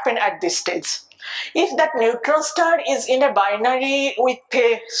might happen at this stage. If that neutron star is in a binary with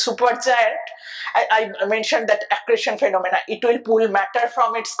a supergiant, I mentioned that accretion phenomena, it will pull matter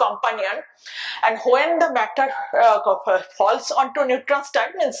from its companion, and when the matter falls onto neutron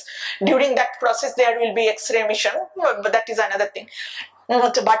star, means during that process there will be X-ray emission, but that is another thing.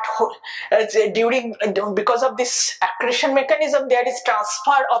 But because of this accretion mechanism, there is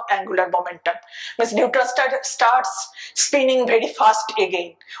transfer of angular momentum. Means neutron star starts spinning very fast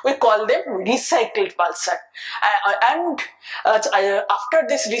again. We call them recycled pulsar. And after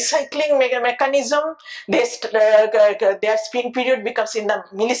this recycling mechanism, their spin period becomes in the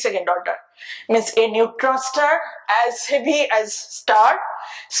millisecond order. Means a neutron star as heavy as star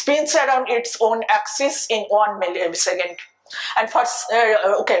spins around its own axis in 1 millisecond. And for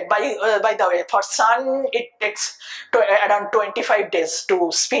by the way, for sun it takes around 25 days to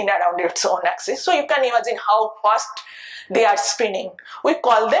spin around its own axis. So you can imagine how fast they are spinning. We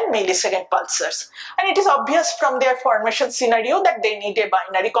call them millisecond pulsars, and it is obvious from their formation scenario that they need a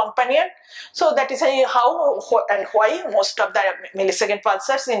binary companion. So that is how and why most of the millisecond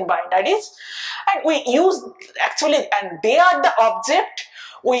pulsars in binaries, and we use actually, and they are the object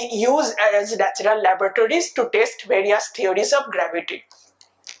we use as natural laboratories to test various theories of gravity.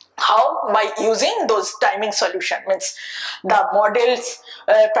 How? By using those timing solution, means the models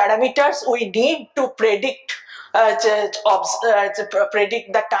parameters we need to predict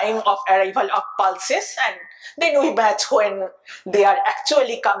predict the time of arrival of pulses, and then we match when they are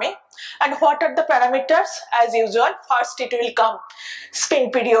actually coming. And what are the parameters? As usual, first it will come spin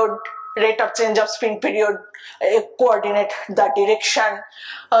period, rate of change of spin period, coordinate, the direction,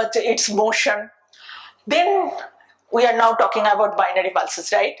 its motion. Then we are now talking about binary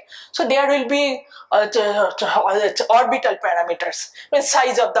pulses, right? So there will be orbital parameters, means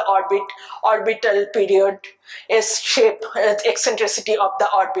size of the orbit, orbital period, shape, eccentricity of the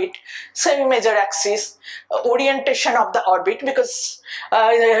orbit, semi-major axis, orientation of the orbit, because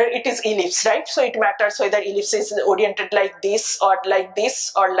it is ellipse, right? So it matters whether ellipse is oriented like this or like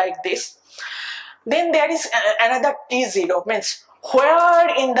this or like this. Then there is another T0, means where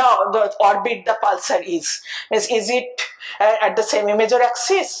in the orbit the pulsar is. Means is it at the semi-major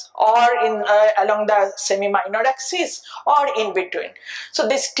axis, or in along the semi-minor axis, or in between. So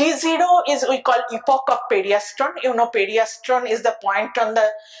this T0 is we call epoch of periastron. You know, periastron is the point on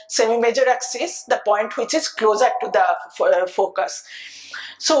the semi-major axis, the point which is closer to the focus.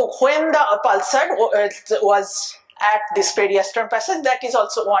 So when the pulsar was at this periastron passage, that is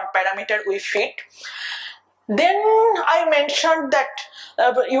also one parameter we fit. Then I mentioned that,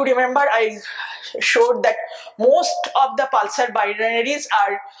 you remember I showed that most of the pulsar binaries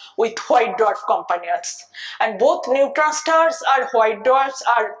are with white dwarf companions, and both neutron stars are white dwarfs,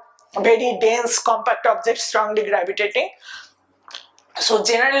 are very dense compact objects strongly gravitating. So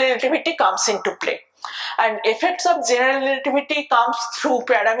general relativity comes into play, and effects of general relativity comes through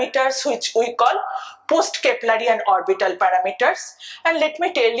parameters which we call post-Keplerian orbital parameters. And let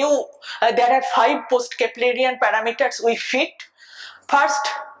me tell you, there are 5 post-Keplerian parameters we fit. First,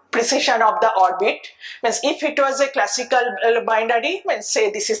 precision of the orbit, means if it was a classical binary, means say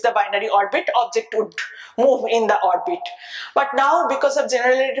this is the binary orbit, object would move in the orbit. But now because of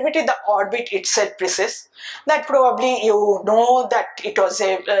general relativity, the orbit itself precise. That probably you know that it was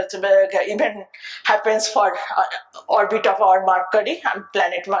a even happens for orbit of our Mercury and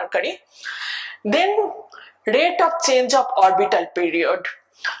planet Mercury. Then rate of change of orbital period.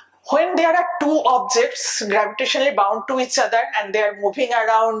 When there are 2 objects gravitationally bound to each other and they are moving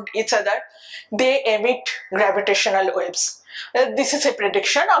around each other, they emit gravitational waves. This is a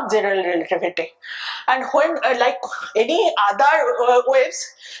prediction of general relativity. And when, like any other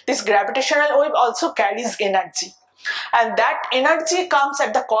waves, this gravitational wave also carries energy. And that energy comes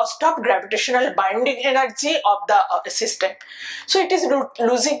at the cost of gravitational binding energy of the system. So it is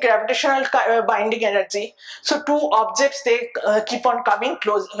losing gravitational binding energy. So 2 objects, they keep on coming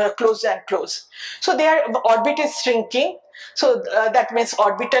close and close. So their orbit is shrinking. So that means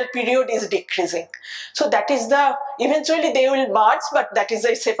orbital period is decreasing. So that is the, eventually they will merge, but that is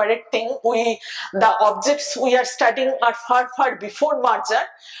a separate thing. The objects we are studying are far before merger,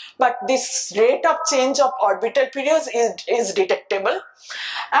 but this rate of change of orbital periods is detectable.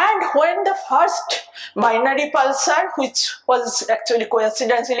 And when the first binary pulsar, which was actually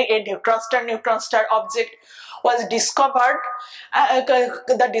coincidentally a neutron star object, was discovered,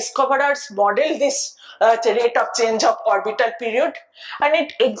 the discoverers modeled this rate of change of orbital period, and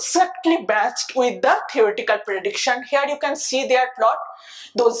it exactly matched with the theoretical prediction. Here you can see their plot.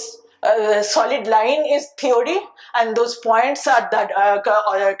 Those solid line is theory and those points are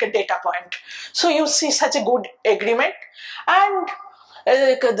the data point. So you see such a good agreement. And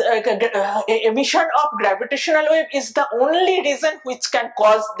emission of gravitational wave is the only reason which can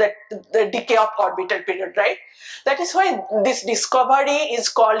cause the decay of orbital period, right? That is why this discovery is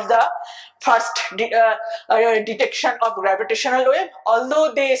called the first detection of gravitational wave,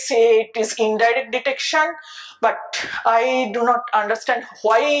 although they say it is indirect detection, but I do not understand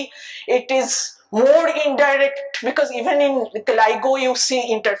why it is more indirect, because even in LIGO you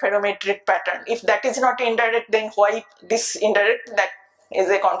see interferometric pattern. If that is not indirect, then why this indirect? That is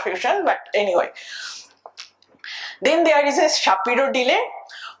a confusion, but anyway. Then there is a Shapiro delay,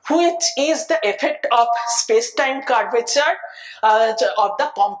 which is the effect of space-time curvature of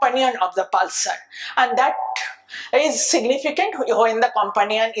the companion of the pulsar, and that is significant when the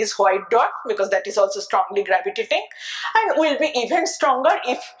companion is white dwarf, because that is also strongly gravitating, and will be even stronger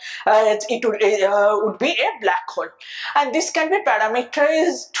if it would be a black hole. And this can be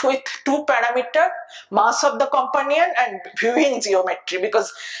parameterized with 2 parameters, mass of the companion and viewing geometry,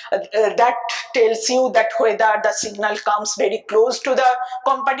 because that tells you that whether the signal comes very close to the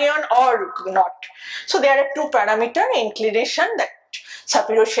companion or not. So there are 2 parameters, inclination, that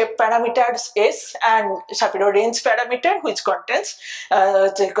Shapiro shape parameters S, and Shapiro range parameter, which contains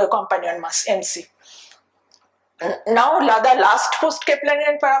the companion mass MC. Now the last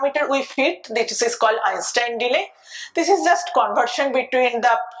post-Keplerian parameter we fit, this is called Einstein delay. This is just conversion between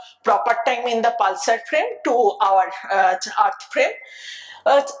the proper time in the pulsar frame to our Earth frame.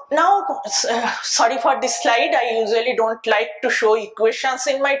 Now, sorry for this slide, I usually don't like to show equations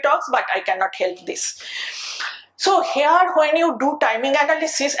in my talks, but I cannot help this. So here when you do timing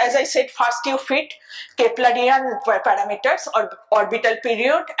analysis, as I said, first you fit Keplerian parameters or orbital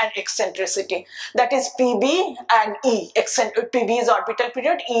period and eccentricity. That is PB and E. PB is orbital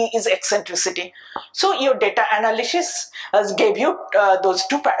period, E is eccentricity. So your data analysis gave you those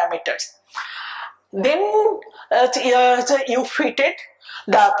 2 parameters. Then you fitted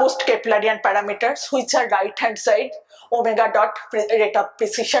the post-Keplerian parameters, which are right hand side, omega dot rate of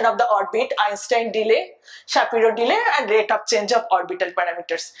precision of the orbit, Einstein delay, Shapiro delay, and rate of change of orbital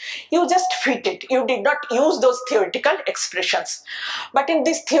parameters. You just fit it. You did not use those theoretical expressions. But in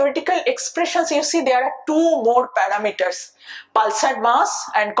these theoretical expressions, you see there are 2 more parameters, pulsar mass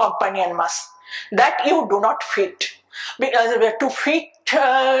and companion mass, that you do not fit. Because to fit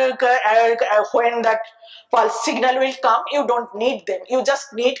when that pulse signal will come, you don't need them. You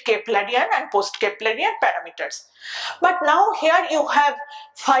just need Keplerian and post-Keplerian parameters. But now here you have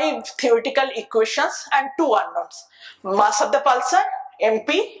 5 theoretical equations and 2 unknowns. Mass of the pulsar,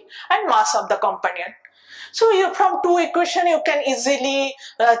 MP, and mass of the companion. So from two equations you can easily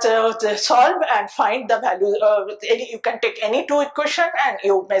solve and find the value. You can take any two equations and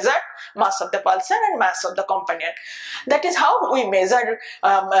you measure mass of the pulsar and mass of the companion. That is how we measure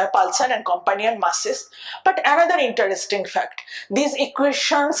pulsar and companion masses. But another interesting fact, these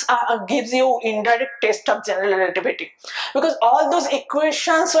equations gives you indirect test of general relativity, because all those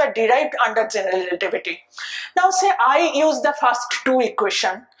equations were derived under general relativity. Now say I use the first two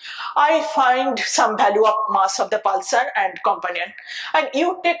equations, I find some value of mass of the pulsar and companion, and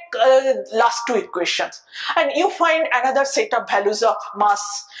you take last two equations and you find another set of values of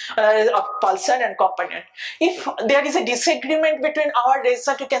mass of pulsar and companion. If there is a disagreement between our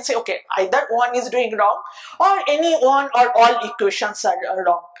result, you can say, okay, either one is doing wrong or any one or all equations are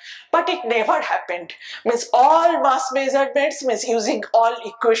wrong. But it never happened. Means all mass measurements, means using all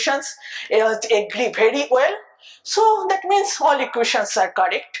equations agree very well. So that means all equations are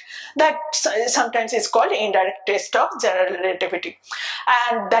correct. That sometimes is called indirect test of general relativity.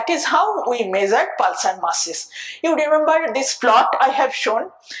 And that is how we measure pulsar masses. You remember this plot I have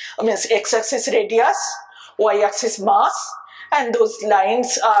shown, means x-axis radius, y-axis mass, and those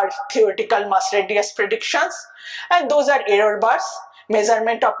lines are theoretical mass radius predictions, and those are error bars,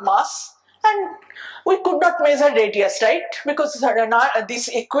 measurement of mass. And we could not measure radius, right? Because these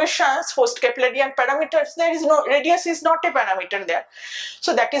equations, post-Keplerian parameters, there is no, radius is not a parameter there.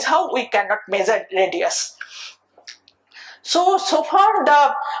 So that is how we cannot measure radius. So far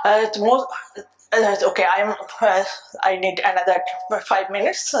the most, okay, I need another 5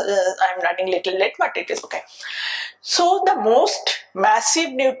 minutes. I'm running a little late, but it is okay. So the most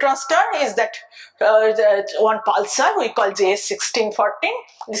massive neutron star is that one pulsar we call JS1614.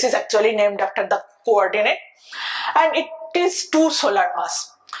 This is actually named after the coordinate, and it is 2 solar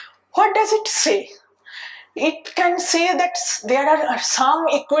mass. What does it say? It can say that there are some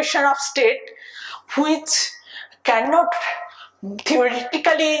equation of state which cannot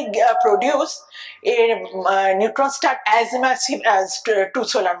theoretically produce a neutron star as massive as 2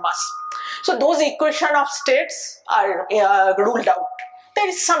 solar mass. So those equation of states are ruled out. There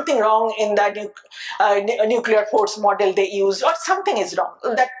is something wrong in the nuclear force model they use, or something is wrong.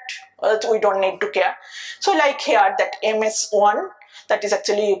 That we don't need to care. So like here, that MS1, that is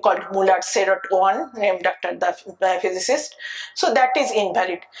actually called Muller-Serot 1, named after the physicist. So that is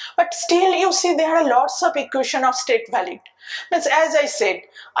invalid. But still you see there are lots of equation of state valid. Means, as I said,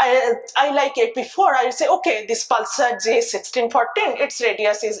 I like it before, I say, okay, this pulsar J1614, its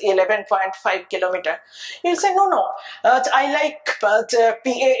radius is 11.5 kilometer. You'll say, no, I like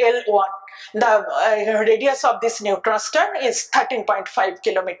PAL1. The radius of this neutron star is 13.5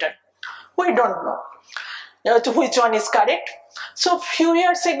 kilometer. We don't know which one is correct. So few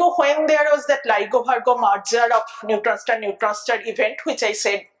years ago, when there was that LIGO-Virgo merger of neutron star event, which I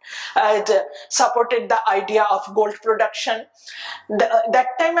said supported the idea of gold production, that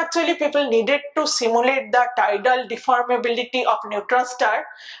time actually people needed to simulate the tidal deformability of neutron star,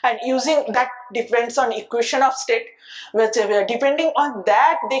 and using that depends on equation of state, which depending on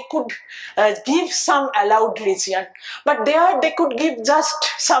that they could give some allowed region, but there they could give just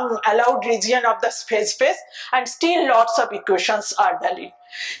some allowed region of the phase space and still lots of equations are valid.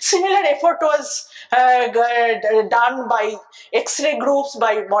 Similar effort was done by X-ray groups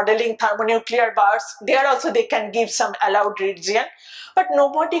by modeling thermonuclear bars. There also they can give some allowed region, but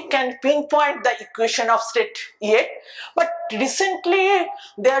nobody can pinpoint the equation of state yet. But recently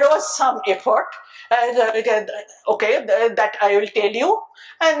there was some effort, okay, that I will tell you.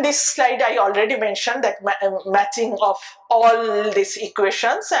 And this slide I already mentioned, that matching of all these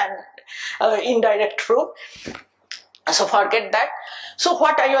equations and indirect proof. So forget that. So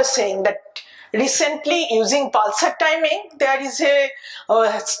what I was saying, that recently using pulsar timing, there is a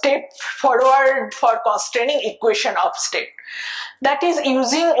step forward for constraining equation of state. That is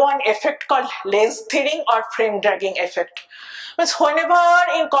using one effect called lens thirring or frame dragging effect. Means whenever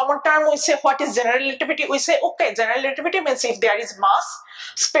in common term we say what is general relativity, we say okay, general relativity means if there is mass,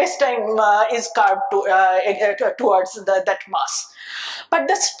 space-time is curved towards that mass. But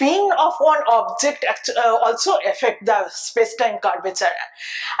the spin of one object also affect the space-time curvature.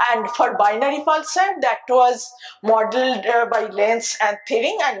 And for binary pulsar, that was modeled by lens and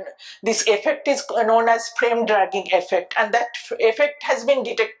thirring, and this effect is known as frame dragging effect. And that effect has been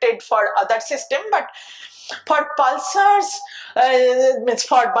detected for other system, but for pulsars, means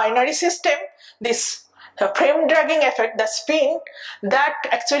for binary system, this frame dragging effect, the spin, that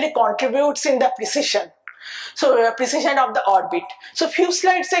actually contributes in the precision. So precision of the orbit. So few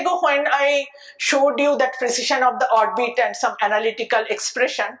slides ago when I showed you that precision of the orbit and some analytical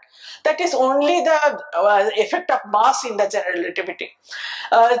expression, that is only the effect of mass in the general relativity.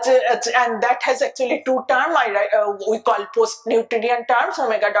 And that has actually two terms we call post-Newtonian terms,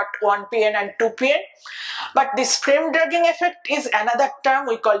 omega dot 1pn and 2pn. But this frame dragging effect is another term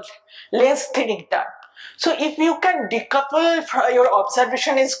we call lens thinning term. So if you can decouple, your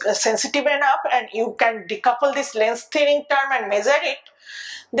observation is sensitive enough and you can decouple this lens thinning term and measure it,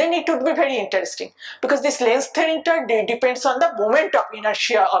 then it would be very interesting, because this lens thinning term depends on the moment of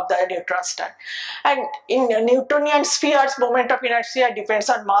inertia of the neutron star. And in Newtonian spheres, moment of inertia depends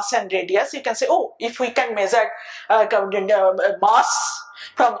on mass and radius. You can say, oh, if we can measure mass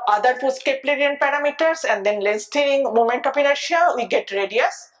from other post-Keplerian parameters and then lens thinning moment of inertia, we get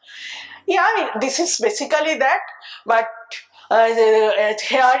radius. Yeah, this is basically that, but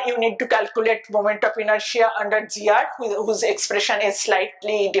here you need to calculate moment of inertia under GR, whose expression is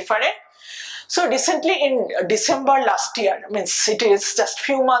slightly different. So recently in December last year, means it is just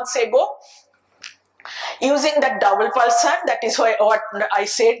few months ago, using that double pulsar, that is why what I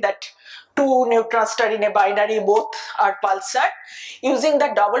said that two neutron stars in a binary both are pulsar. Using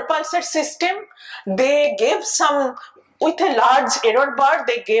the double pulsar system, they gave some, with a large error bar,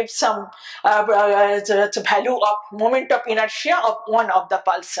 they gave some value of moment of inertia of one of the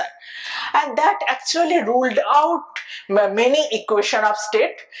pulsar, and that actually ruled out many equation of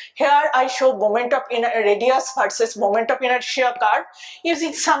state. Here I show moment of radius versus moment of inertia curve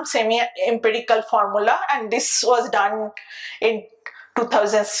using some semi-empirical formula, and this was done in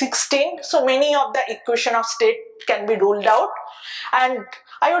 2016. So many of the equation of state can be ruled out, and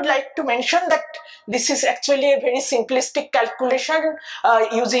I would like to mention that this is actually a very simplistic calculation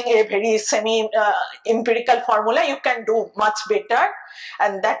using a very semi-empirical formula. You can do much better,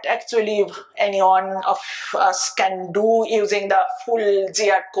 and that actually anyone of us can do using the full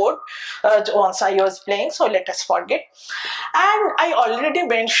GR code once I was playing, so let us forget. And I already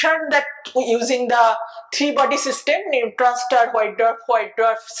mentioned that using the three-body system, neutron star, white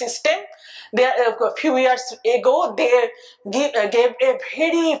dwarf system, there a few years ago they gave a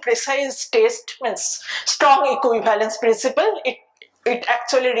very precise test, means strong equivalence principle. It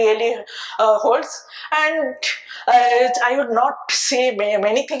actually really holds, and I would not say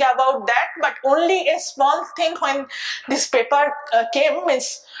many things about that, but only a small thing. When this paper came,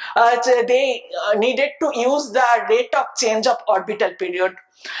 means they needed to use the rate of change of orbital period,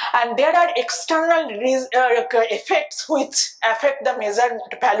 and there are external effects which affect the measured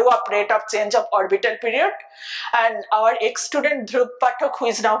value of rate of change of orbital period. And our ex-student Dhruv Pathak, who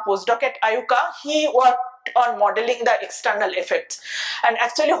is now postdoc at IUCAA, he worked on modeling the external effects. And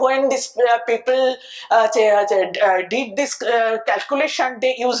actually when these people did this calculation,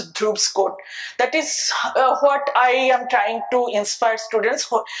 they used Dhruv's code. That is what I am trying to inspire students.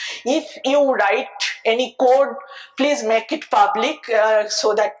 If you write any code, please make it public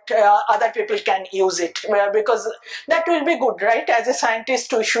so that other people can use it, because that will be good, right? As a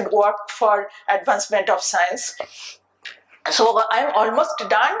scientist, we should work for advancement of science. So I'm almost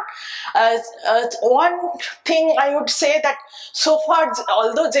done. One thing I would say that so far,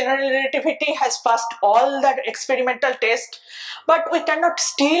 although general relativity has passed all the experimental tests, but we cannot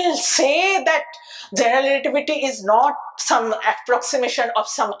still say that general relativity is not some approximation of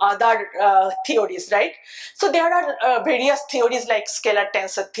some other theories, right? So there are various theories like scalar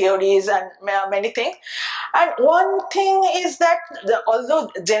tensor theories and many things. And one thing is that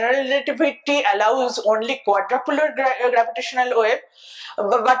although general relativity allows only quadrupolar gravitational wave,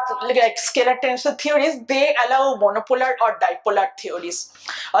 but like scalar tensor theories, they allow monopolar or dipolar theories.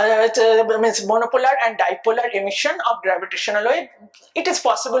 It means monopolar and dipolar emission of gravitational wave. It is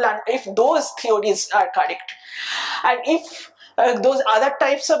possible, and if those theories are correct, and if those other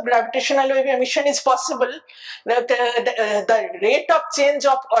types of gravitational wave emission is possible, the rate of change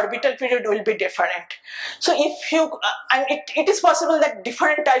of orbital period will be different. So if you, and it is possible that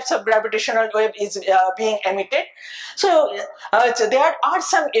different types of gravitational wave is being emitted. So there are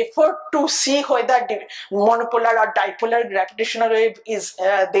some effort to see whether monopolar or dipolar gravitational wave is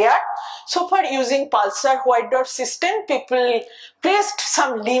there. So for using pulsar white dwarf system, people placed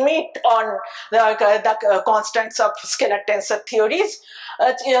some limit on the constants of scalar tensor theories.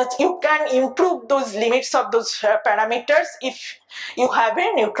 You can improve those limits of those parameters if you have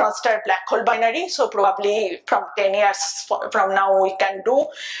a neutron star black hole binary. So probably from 10 years from now we can do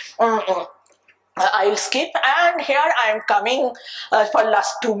I'll skip, and here I am coming for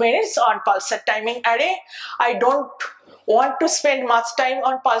last 2 minutes on pulsar timing array. I don't want to spend much time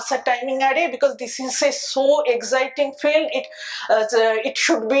on pulsar timing array because this is a so exciting field. It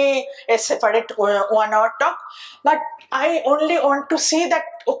should be a separate 1 hour talk, but I only want to see that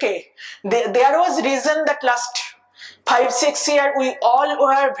okay, there was reason that last 5-6 years we all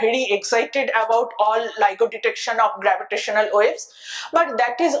were very excited about all LIGO detection of gravitational waves, but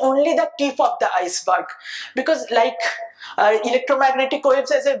that is only the tip of the iceberg, because like electromagnetic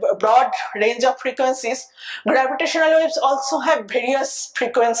waves has a broad range of frequencies, gravitational waves also have various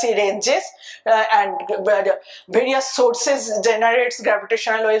frequency ranges, and various sources generates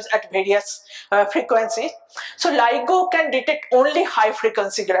gravitational waves at various frequencies. So LIGO can detect only high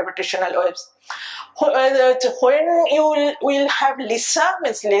frequency gravitational waves. When you will have LISA,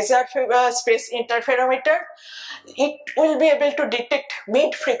 means laser space interferometer, it will be able to detect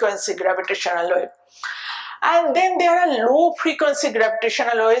mid-frequency gravitational wave. And then there are low frequency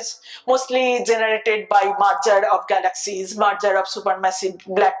gravitational waves, mostly generated by merger of galaxies, merger of supermassive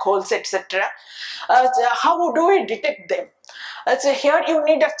black holes, etc. How do we detect them? So here you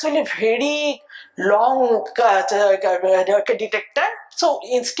need actually very long detector. So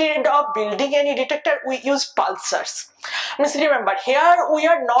instead of building any detector, we use pulsars. Means remember, here we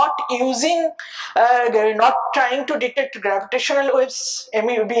are not using, not trying to detect gravitational waves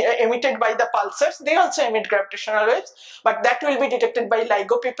emitted by the pulsars. They also emit gravitational waves, but that will be detected by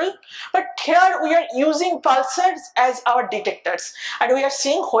LIGO people. But here we are using pulsars as our detectors, and we are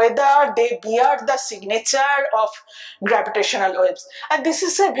seeing whether they bear the signature of gravitational waves. And this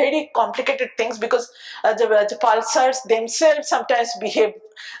is a very complicated thing because the pulsars themselves sometimes behave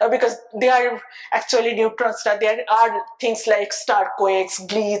because they are actually neutron stars. There are things like star quakes,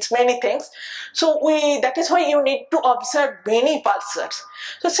 bleeds, many things. So that is why you need to observe many pulsars.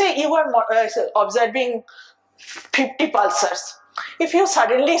 So say you are observing 50 pulsars. If you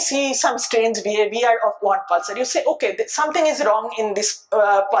suddenly see some strange behavior of one pulsar, you say, okay, something is wrong in this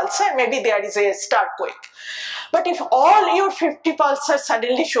pulsar, maybe there is a star quake. But if all your 50 pulsars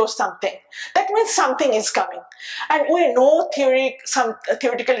suddenly show something, that means something is coming. And we know some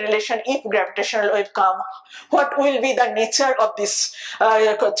theoretical relation, if gravitational wave come, what will be the nature of this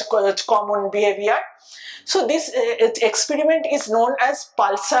common behavior. So this experiment is known as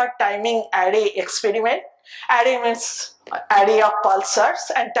pulsar timing array experiment. Array means array of pulsars,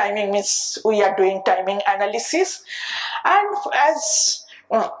 and timing means we are doing timing analysis. And as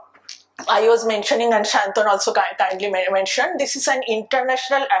I was mentioning, and Shantan also kindly mentioned, this is an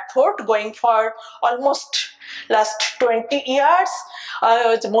international effort going for almost last 20 years.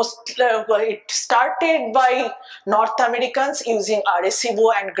 It started by North Americans using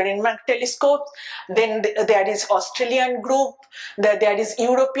Arecibo and Greenbank telescopes. Then there is Australian group, there is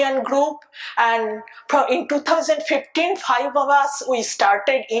European group, and in 2015, 5 of us, we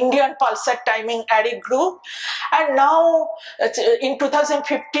started Indian pulsar timing array group. And now in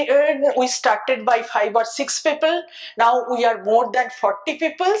 2015, we started by 5 or 6 people. Now we are more than 40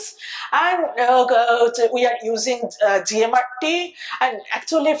 people, and we are using GMRT. And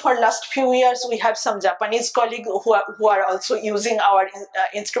actually for last few years, we have some Japanese colleagues who are also using our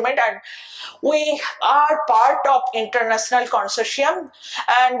instrument, and we are part of international consortium.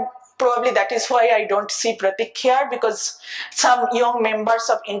 And probably that is why I don't see Pratik here, because some young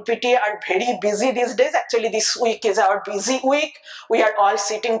members of NPT are very busy these days. Actually, this week is our busy week. We are all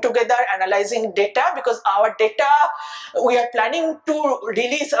sitting together analyzing data, because our data, we are planning to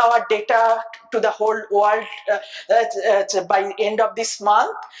release our data to the whole world by end of this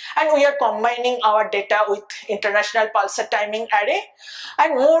month. And we are combining our data with international pulsar timing array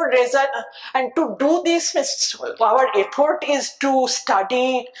and more result. And to do this, our effort is to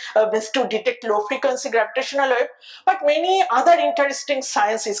study to detect low frequency gravitational wave, but many other interesting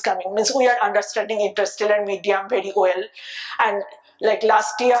science is coming. Means we are understanding interstellar medium very well. And like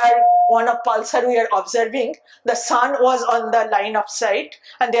last year, on a pulsar we are observing, the sun was on the line of sight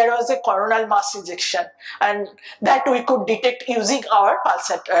and there was a coronal mass ejection, and that we could detect using our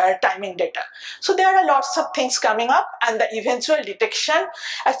pulsar timing data. So there are lots of things coming up, and the eventual detection,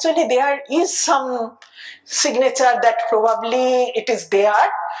 actually there is some signature that probably it is there.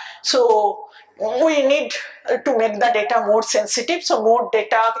 So we need to make the data more sensitive. So more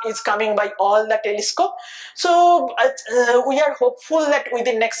data is coming by all the telescope. So we are hopeful that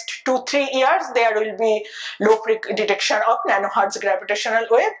within next 2-3 years there will be low detection of nanohertz gravitational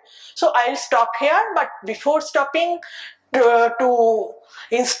wave. So I'll stop here, but before stopping, to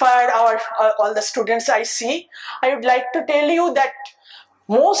inspire all the students I see, I would like to tell you that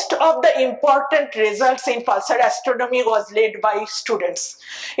most of the important results in pulsar astronomy was led by students.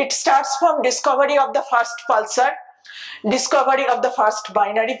 It starts from discovery of the first pulsar, discovery of the first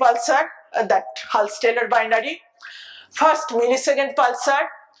binary pulsar, that Hall-Stellar binary, first millisecond pulsar,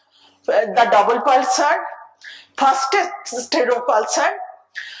 the double pulsar, first stereo pulsar,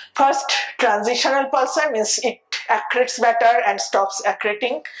 first transitional pulsar, means it accretes better and stops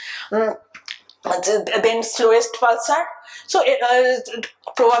accreting, then slowest pulsar. So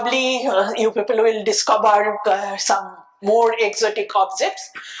probably you people will discover some more exotic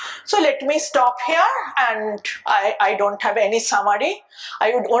objects. So let me stop here, and I don't have any summary.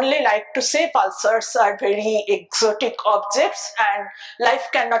 I would only like to say pulsars are very exotic objects, and life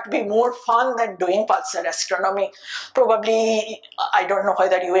cannot be more fun than doing pulsar astronomy. Probably, I don't know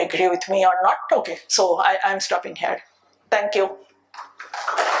whether you agree with me or not. Okay, so I'm stopping here. Thank you.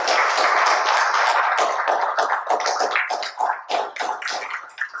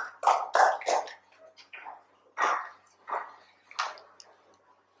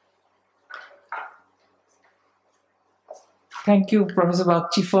 Thank you, Professor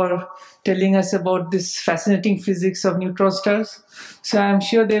Bagchi, for telling us about this fascinating physics of neutron stars. So I'm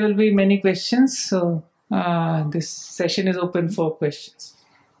sure there will be many questions. So this session is open for questions.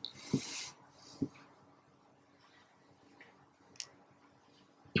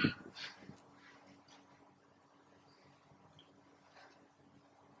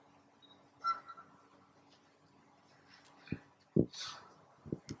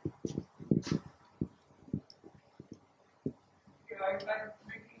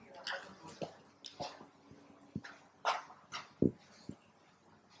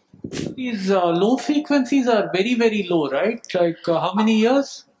 These low frequencies are very, very low, right? Like how many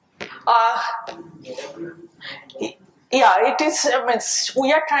years? Yeah, it is.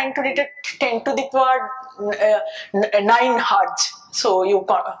 We are trying to detect 10 to the power 9 hertz. So you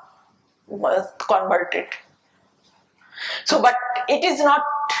convert it. So, but it is not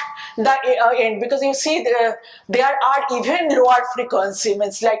the end, because you see there are even lower frequency,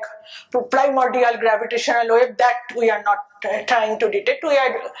 means like primordial gravitational wave, that we are not trying to detect. We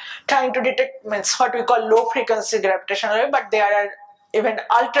are trying to detect means what we call low frequency gravitational wave, but there are even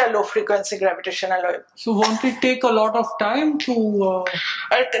ultra low frequency gravitational wave. So won't it take a lot of time to?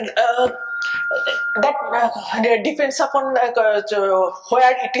 That depends upon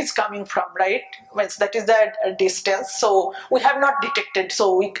where it is coming from, right? Means that is the distance. So we have not detected,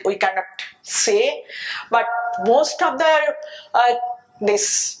 so we cannot say. But most of the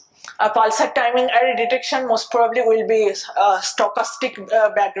this pulsar timing array detection most probably will be stochastic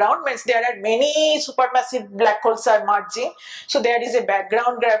background, means there are many supermassive black holes are merging, so there is a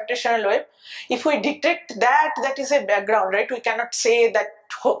background gravitational wave. If we detect that, that is a background, right? We cannot say that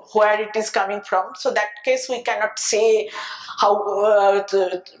where it is coming from, so that case we cannot say how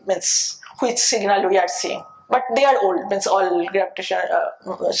means which signal we are seeing. But they are old, means all gravitational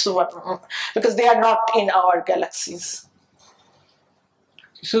because they are not in our galaxies.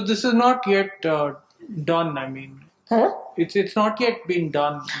 So this is not yet done. I mean, it's not yet been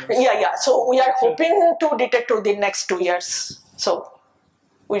done. Yeah. So we are hoping to detect within the next 2 years. So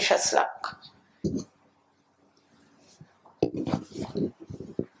wish us luck.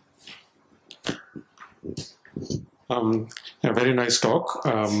 A very nice talk.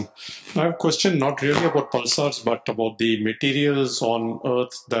 I have a question not really about pulsars, but about the materials on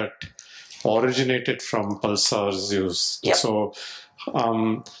Earth that originated from pulsars use. Yep. So,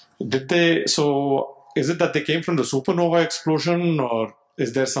 is it that they came from the supernova explosion, or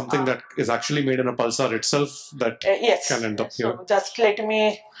is there something that is actually made in a pulsar itself that yes. can end up here? So just let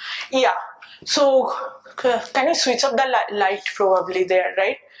me, So can you switch up the light probably there,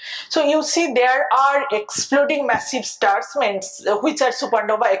 right? So you see there are exploding massive stars, means which are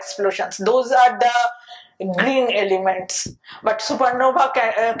supernova explosions. Those are the green elements, but supernova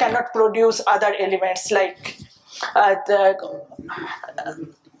cannot produce other elements like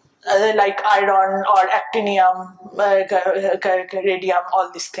like iron or actinium, radium, all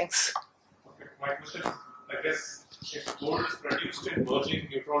these things. Okay. My question is, I guess, if gold is produced in merging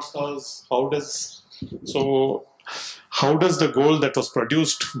neutron stars, how does the gold that was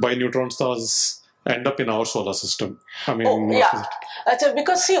produced by neutron stars end up in our solar system? I mean,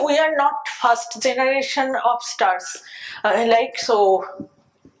 because see, we are not first generation of stars.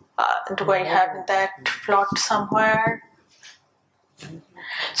 Do I have that plot somewhere?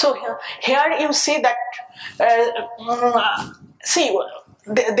 So here you see that,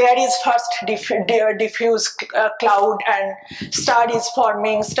 there is first diffuse cloud and star is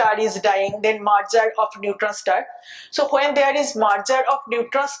forming, star is dying, then merger of neutron star. So when there is merger of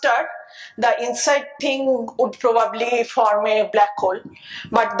neutron star, the inside thing would probably form a black hole,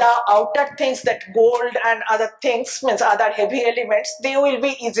 but the outer things, that gold and other things, means other heavy elements, they will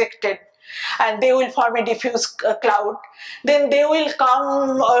be ejected and they will form a diffuse cloud. Then they will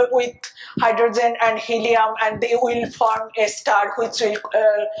come with hydrogen and helium and they will form a star which will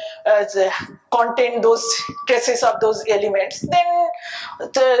contain those traces of those elements. Then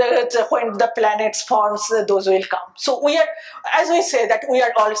when the planets forms, those will come. So we are, as we say, that we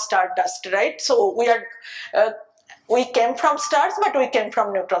are all stardust, right? So we are, we came from stars, but we came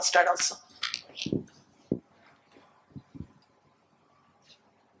from neutron star also.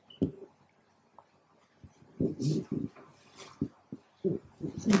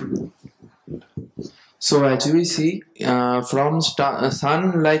 So as we see, from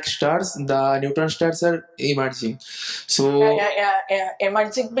sun-like stars, the neutron stars are emerging. So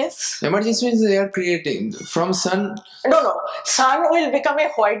Emerging means? Emerging means they are creating from sun. No. Sun will become a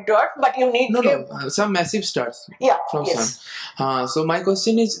white dot, but you need some massive stars. Yeah. From yes. sun. So my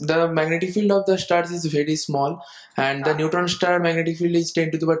question is, the magnetic field of the stars is very small, and the neutron star magnetic field is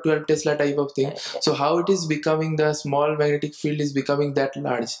 10 to the power 12 Tesla type of thing. So how it is becoming, the small magnetic field is becoming that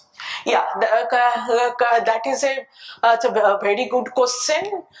large? Yeah, that is a very good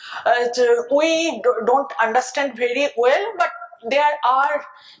question. We don't understand very well, but there are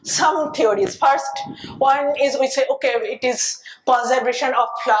some theories. First one is, we say, okay, it is conservation of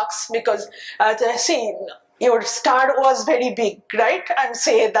flux, because see, your star was very big, right? And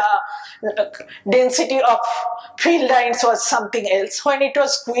say the density of field lines was something else. When it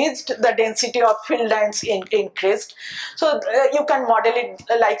was squeezed, the density of field lines increased. So you can model it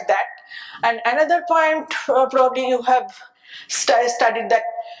like that. And another point, probably you have studied, that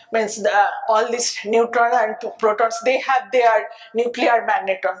means all these neutrons and protons, they have their nuclear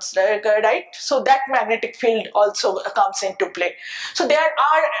magnetrons, right? So that magnetic field also comes into play. So there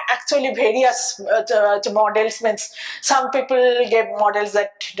are actually various models. Means some people gave models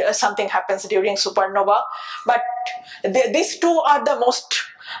that something happens during supernova, but these two are the most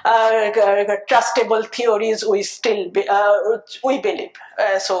trustable theories we still we believe.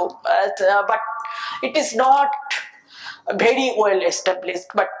 But it is not very well established,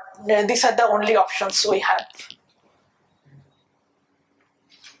 but these are the only options we have.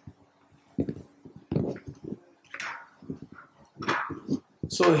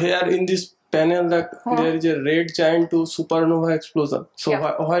 So here in this panel, there is a red giant to supernova explosion. So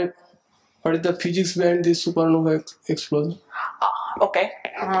what is the physics behind this supernova explosion? Okay.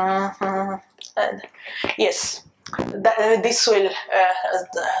 Yes, this will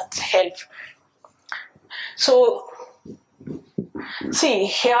help. So see,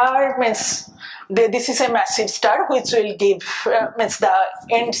 here means this is a massive star which will give, means the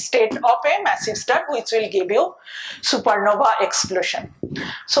end state of a massive star which will give you supernova explosion.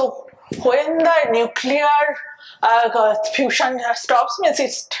 So when the nuclear fusion stops, means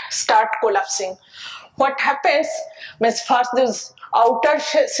it start collapsing. What happens means, first these outer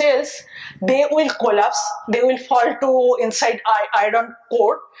cells, they will collapse, they will fall to inside iron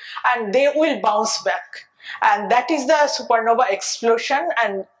core, and they will bounce back. And that is the supernova explosion,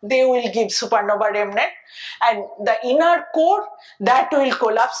 and they will give supernova remnant. And the inner core, that will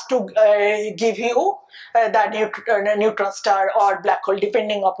collapse to give you the neutron star or black hole,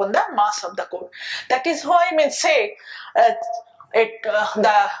 depending upon the mass of the core. That is why I mean say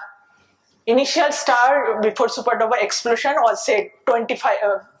the initial star before supernova explosion was say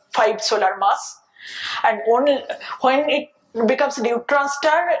 25 solar mass, and only when it becomes neutron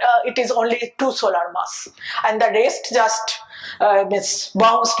star, it is only 2 solar mass, and the rest just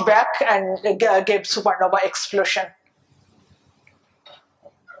bounced back and gave supernova explosion.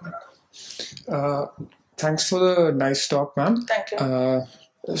 Thanks for the nice talk, ma'am. Thank you.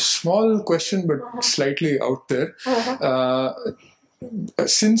 A small question, but slightly out there.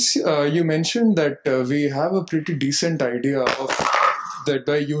 Since you mentioned that we have a pretty decent idea of that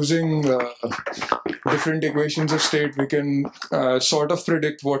by using different equations of state, we can sort of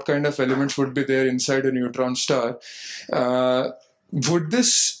predict what kind of elements would be there inside a neutron star. Would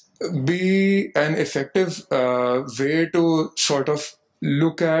this be an effective way to sort of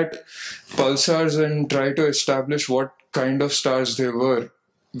look at pulsars and try to establish what kind of stars they were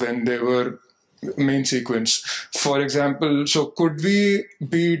when they were main sequence? For example, so could we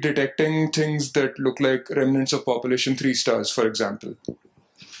be detecting things that look like remnants of population 3 stars, for example?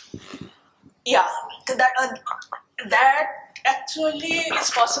 Yeah, that actually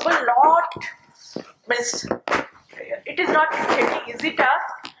is possible. Not means It is not a very easy task,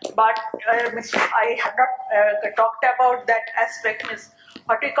 but I have not talked about that aspect.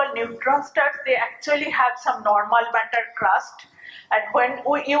 What we call neutron stars, they actually have some normal matter crust, and when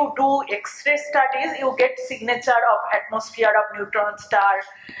you do X-ray studies, you get signature of atmosphere of neutron star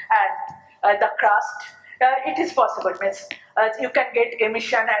and the crust. It is possible, you can get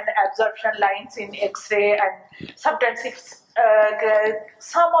emission and absorption lines in X-ray, and sometimes if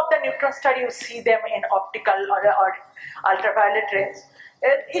some of the neutron star you see them in optical or ultraviolet rays,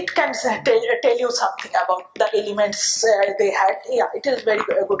 it can tell you something about the elements they had. Yeah, it is very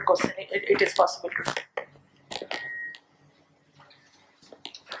good question. It is possible to do.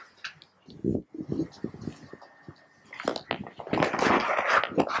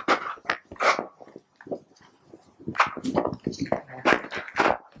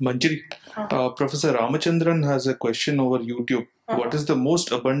 Manjari, Professor Ramachandran has a question over YouTube. What is the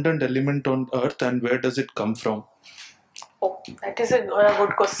most abundant element on Earth and where does it come from? Oh, that is a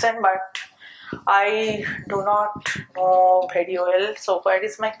good question, but I do not know very well. So where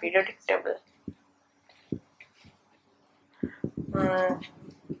is my periodic table?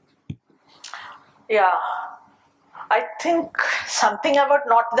 Yeah, I think something about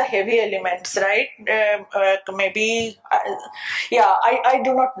not the heavy elements, right? Maybe, yeah, I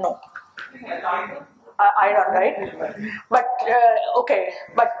do not know. Iron, right? But, okay,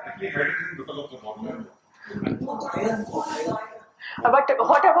 but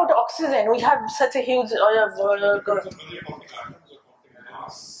what about oxygen? We have such a huge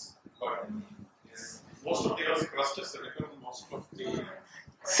most of the Earth's crust is silicon, most of the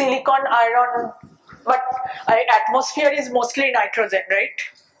silicon, iron, but atmosphere is mostly nitrogen, right?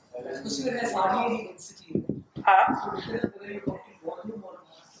 Atmosphere has hardly any density.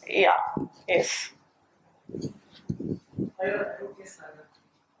 Yeah, yes.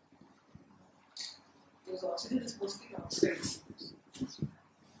 Because oxygen is mostly oxides.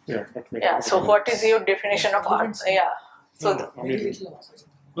 Yeah, so what is your definition of art? Yeah. So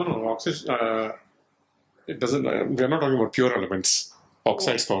no, oxygen, it doesn't, we are not talking about pure elements.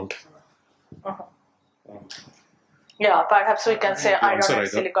 Oxides count. Yeah, perhaps we can say iron and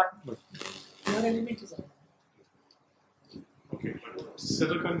silicon. Pure element is iron. Okay,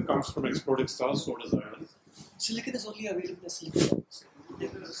 silicon comes from exploding stars, so does iron. Silicon is only available as silicon.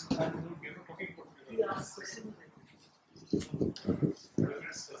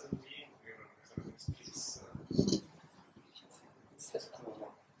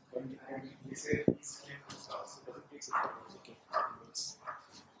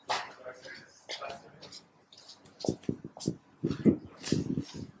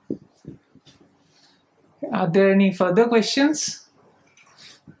 Are there any further questions?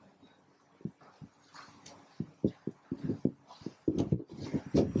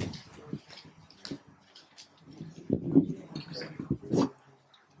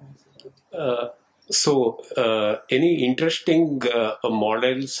 Any interesting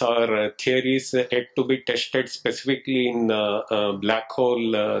models or theories yet to be tested specifically in black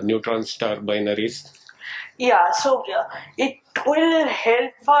hole neutron star binaries? Yeah, so it will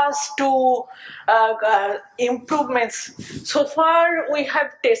help us to improvements. So far, we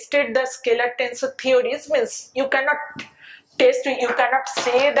have tested the scalar tensor theories. Means you cannot test, you cannot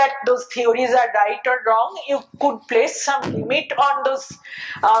say that those theories are right or wrong. You could place some limit on those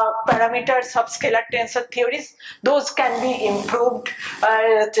parameters of scalar tensor theories. Those can be improved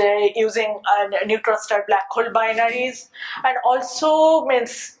using neutron star black hole binaries, and also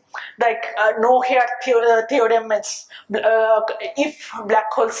means like no hair theorem means if black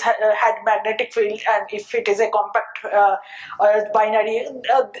holes had magnetic field and if it is a compact binary,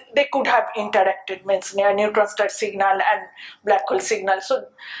 they could have interacted, means neutron star signal and black hole signal. So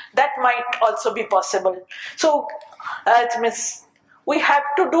that might also be possible. So it means we have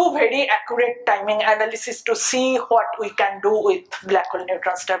to do very accurate timing analysis to see what we can do with black hole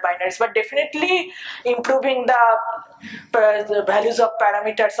neutron star binaries. But definitely improving the values of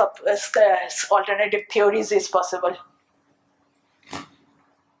parameters of alternative theories is possible.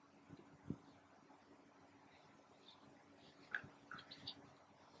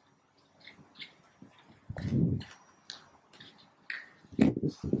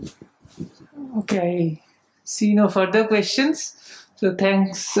 Okay, I see no further questions. So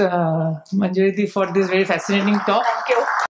thanks, Manjari, for this very fascinating talk. Thank you.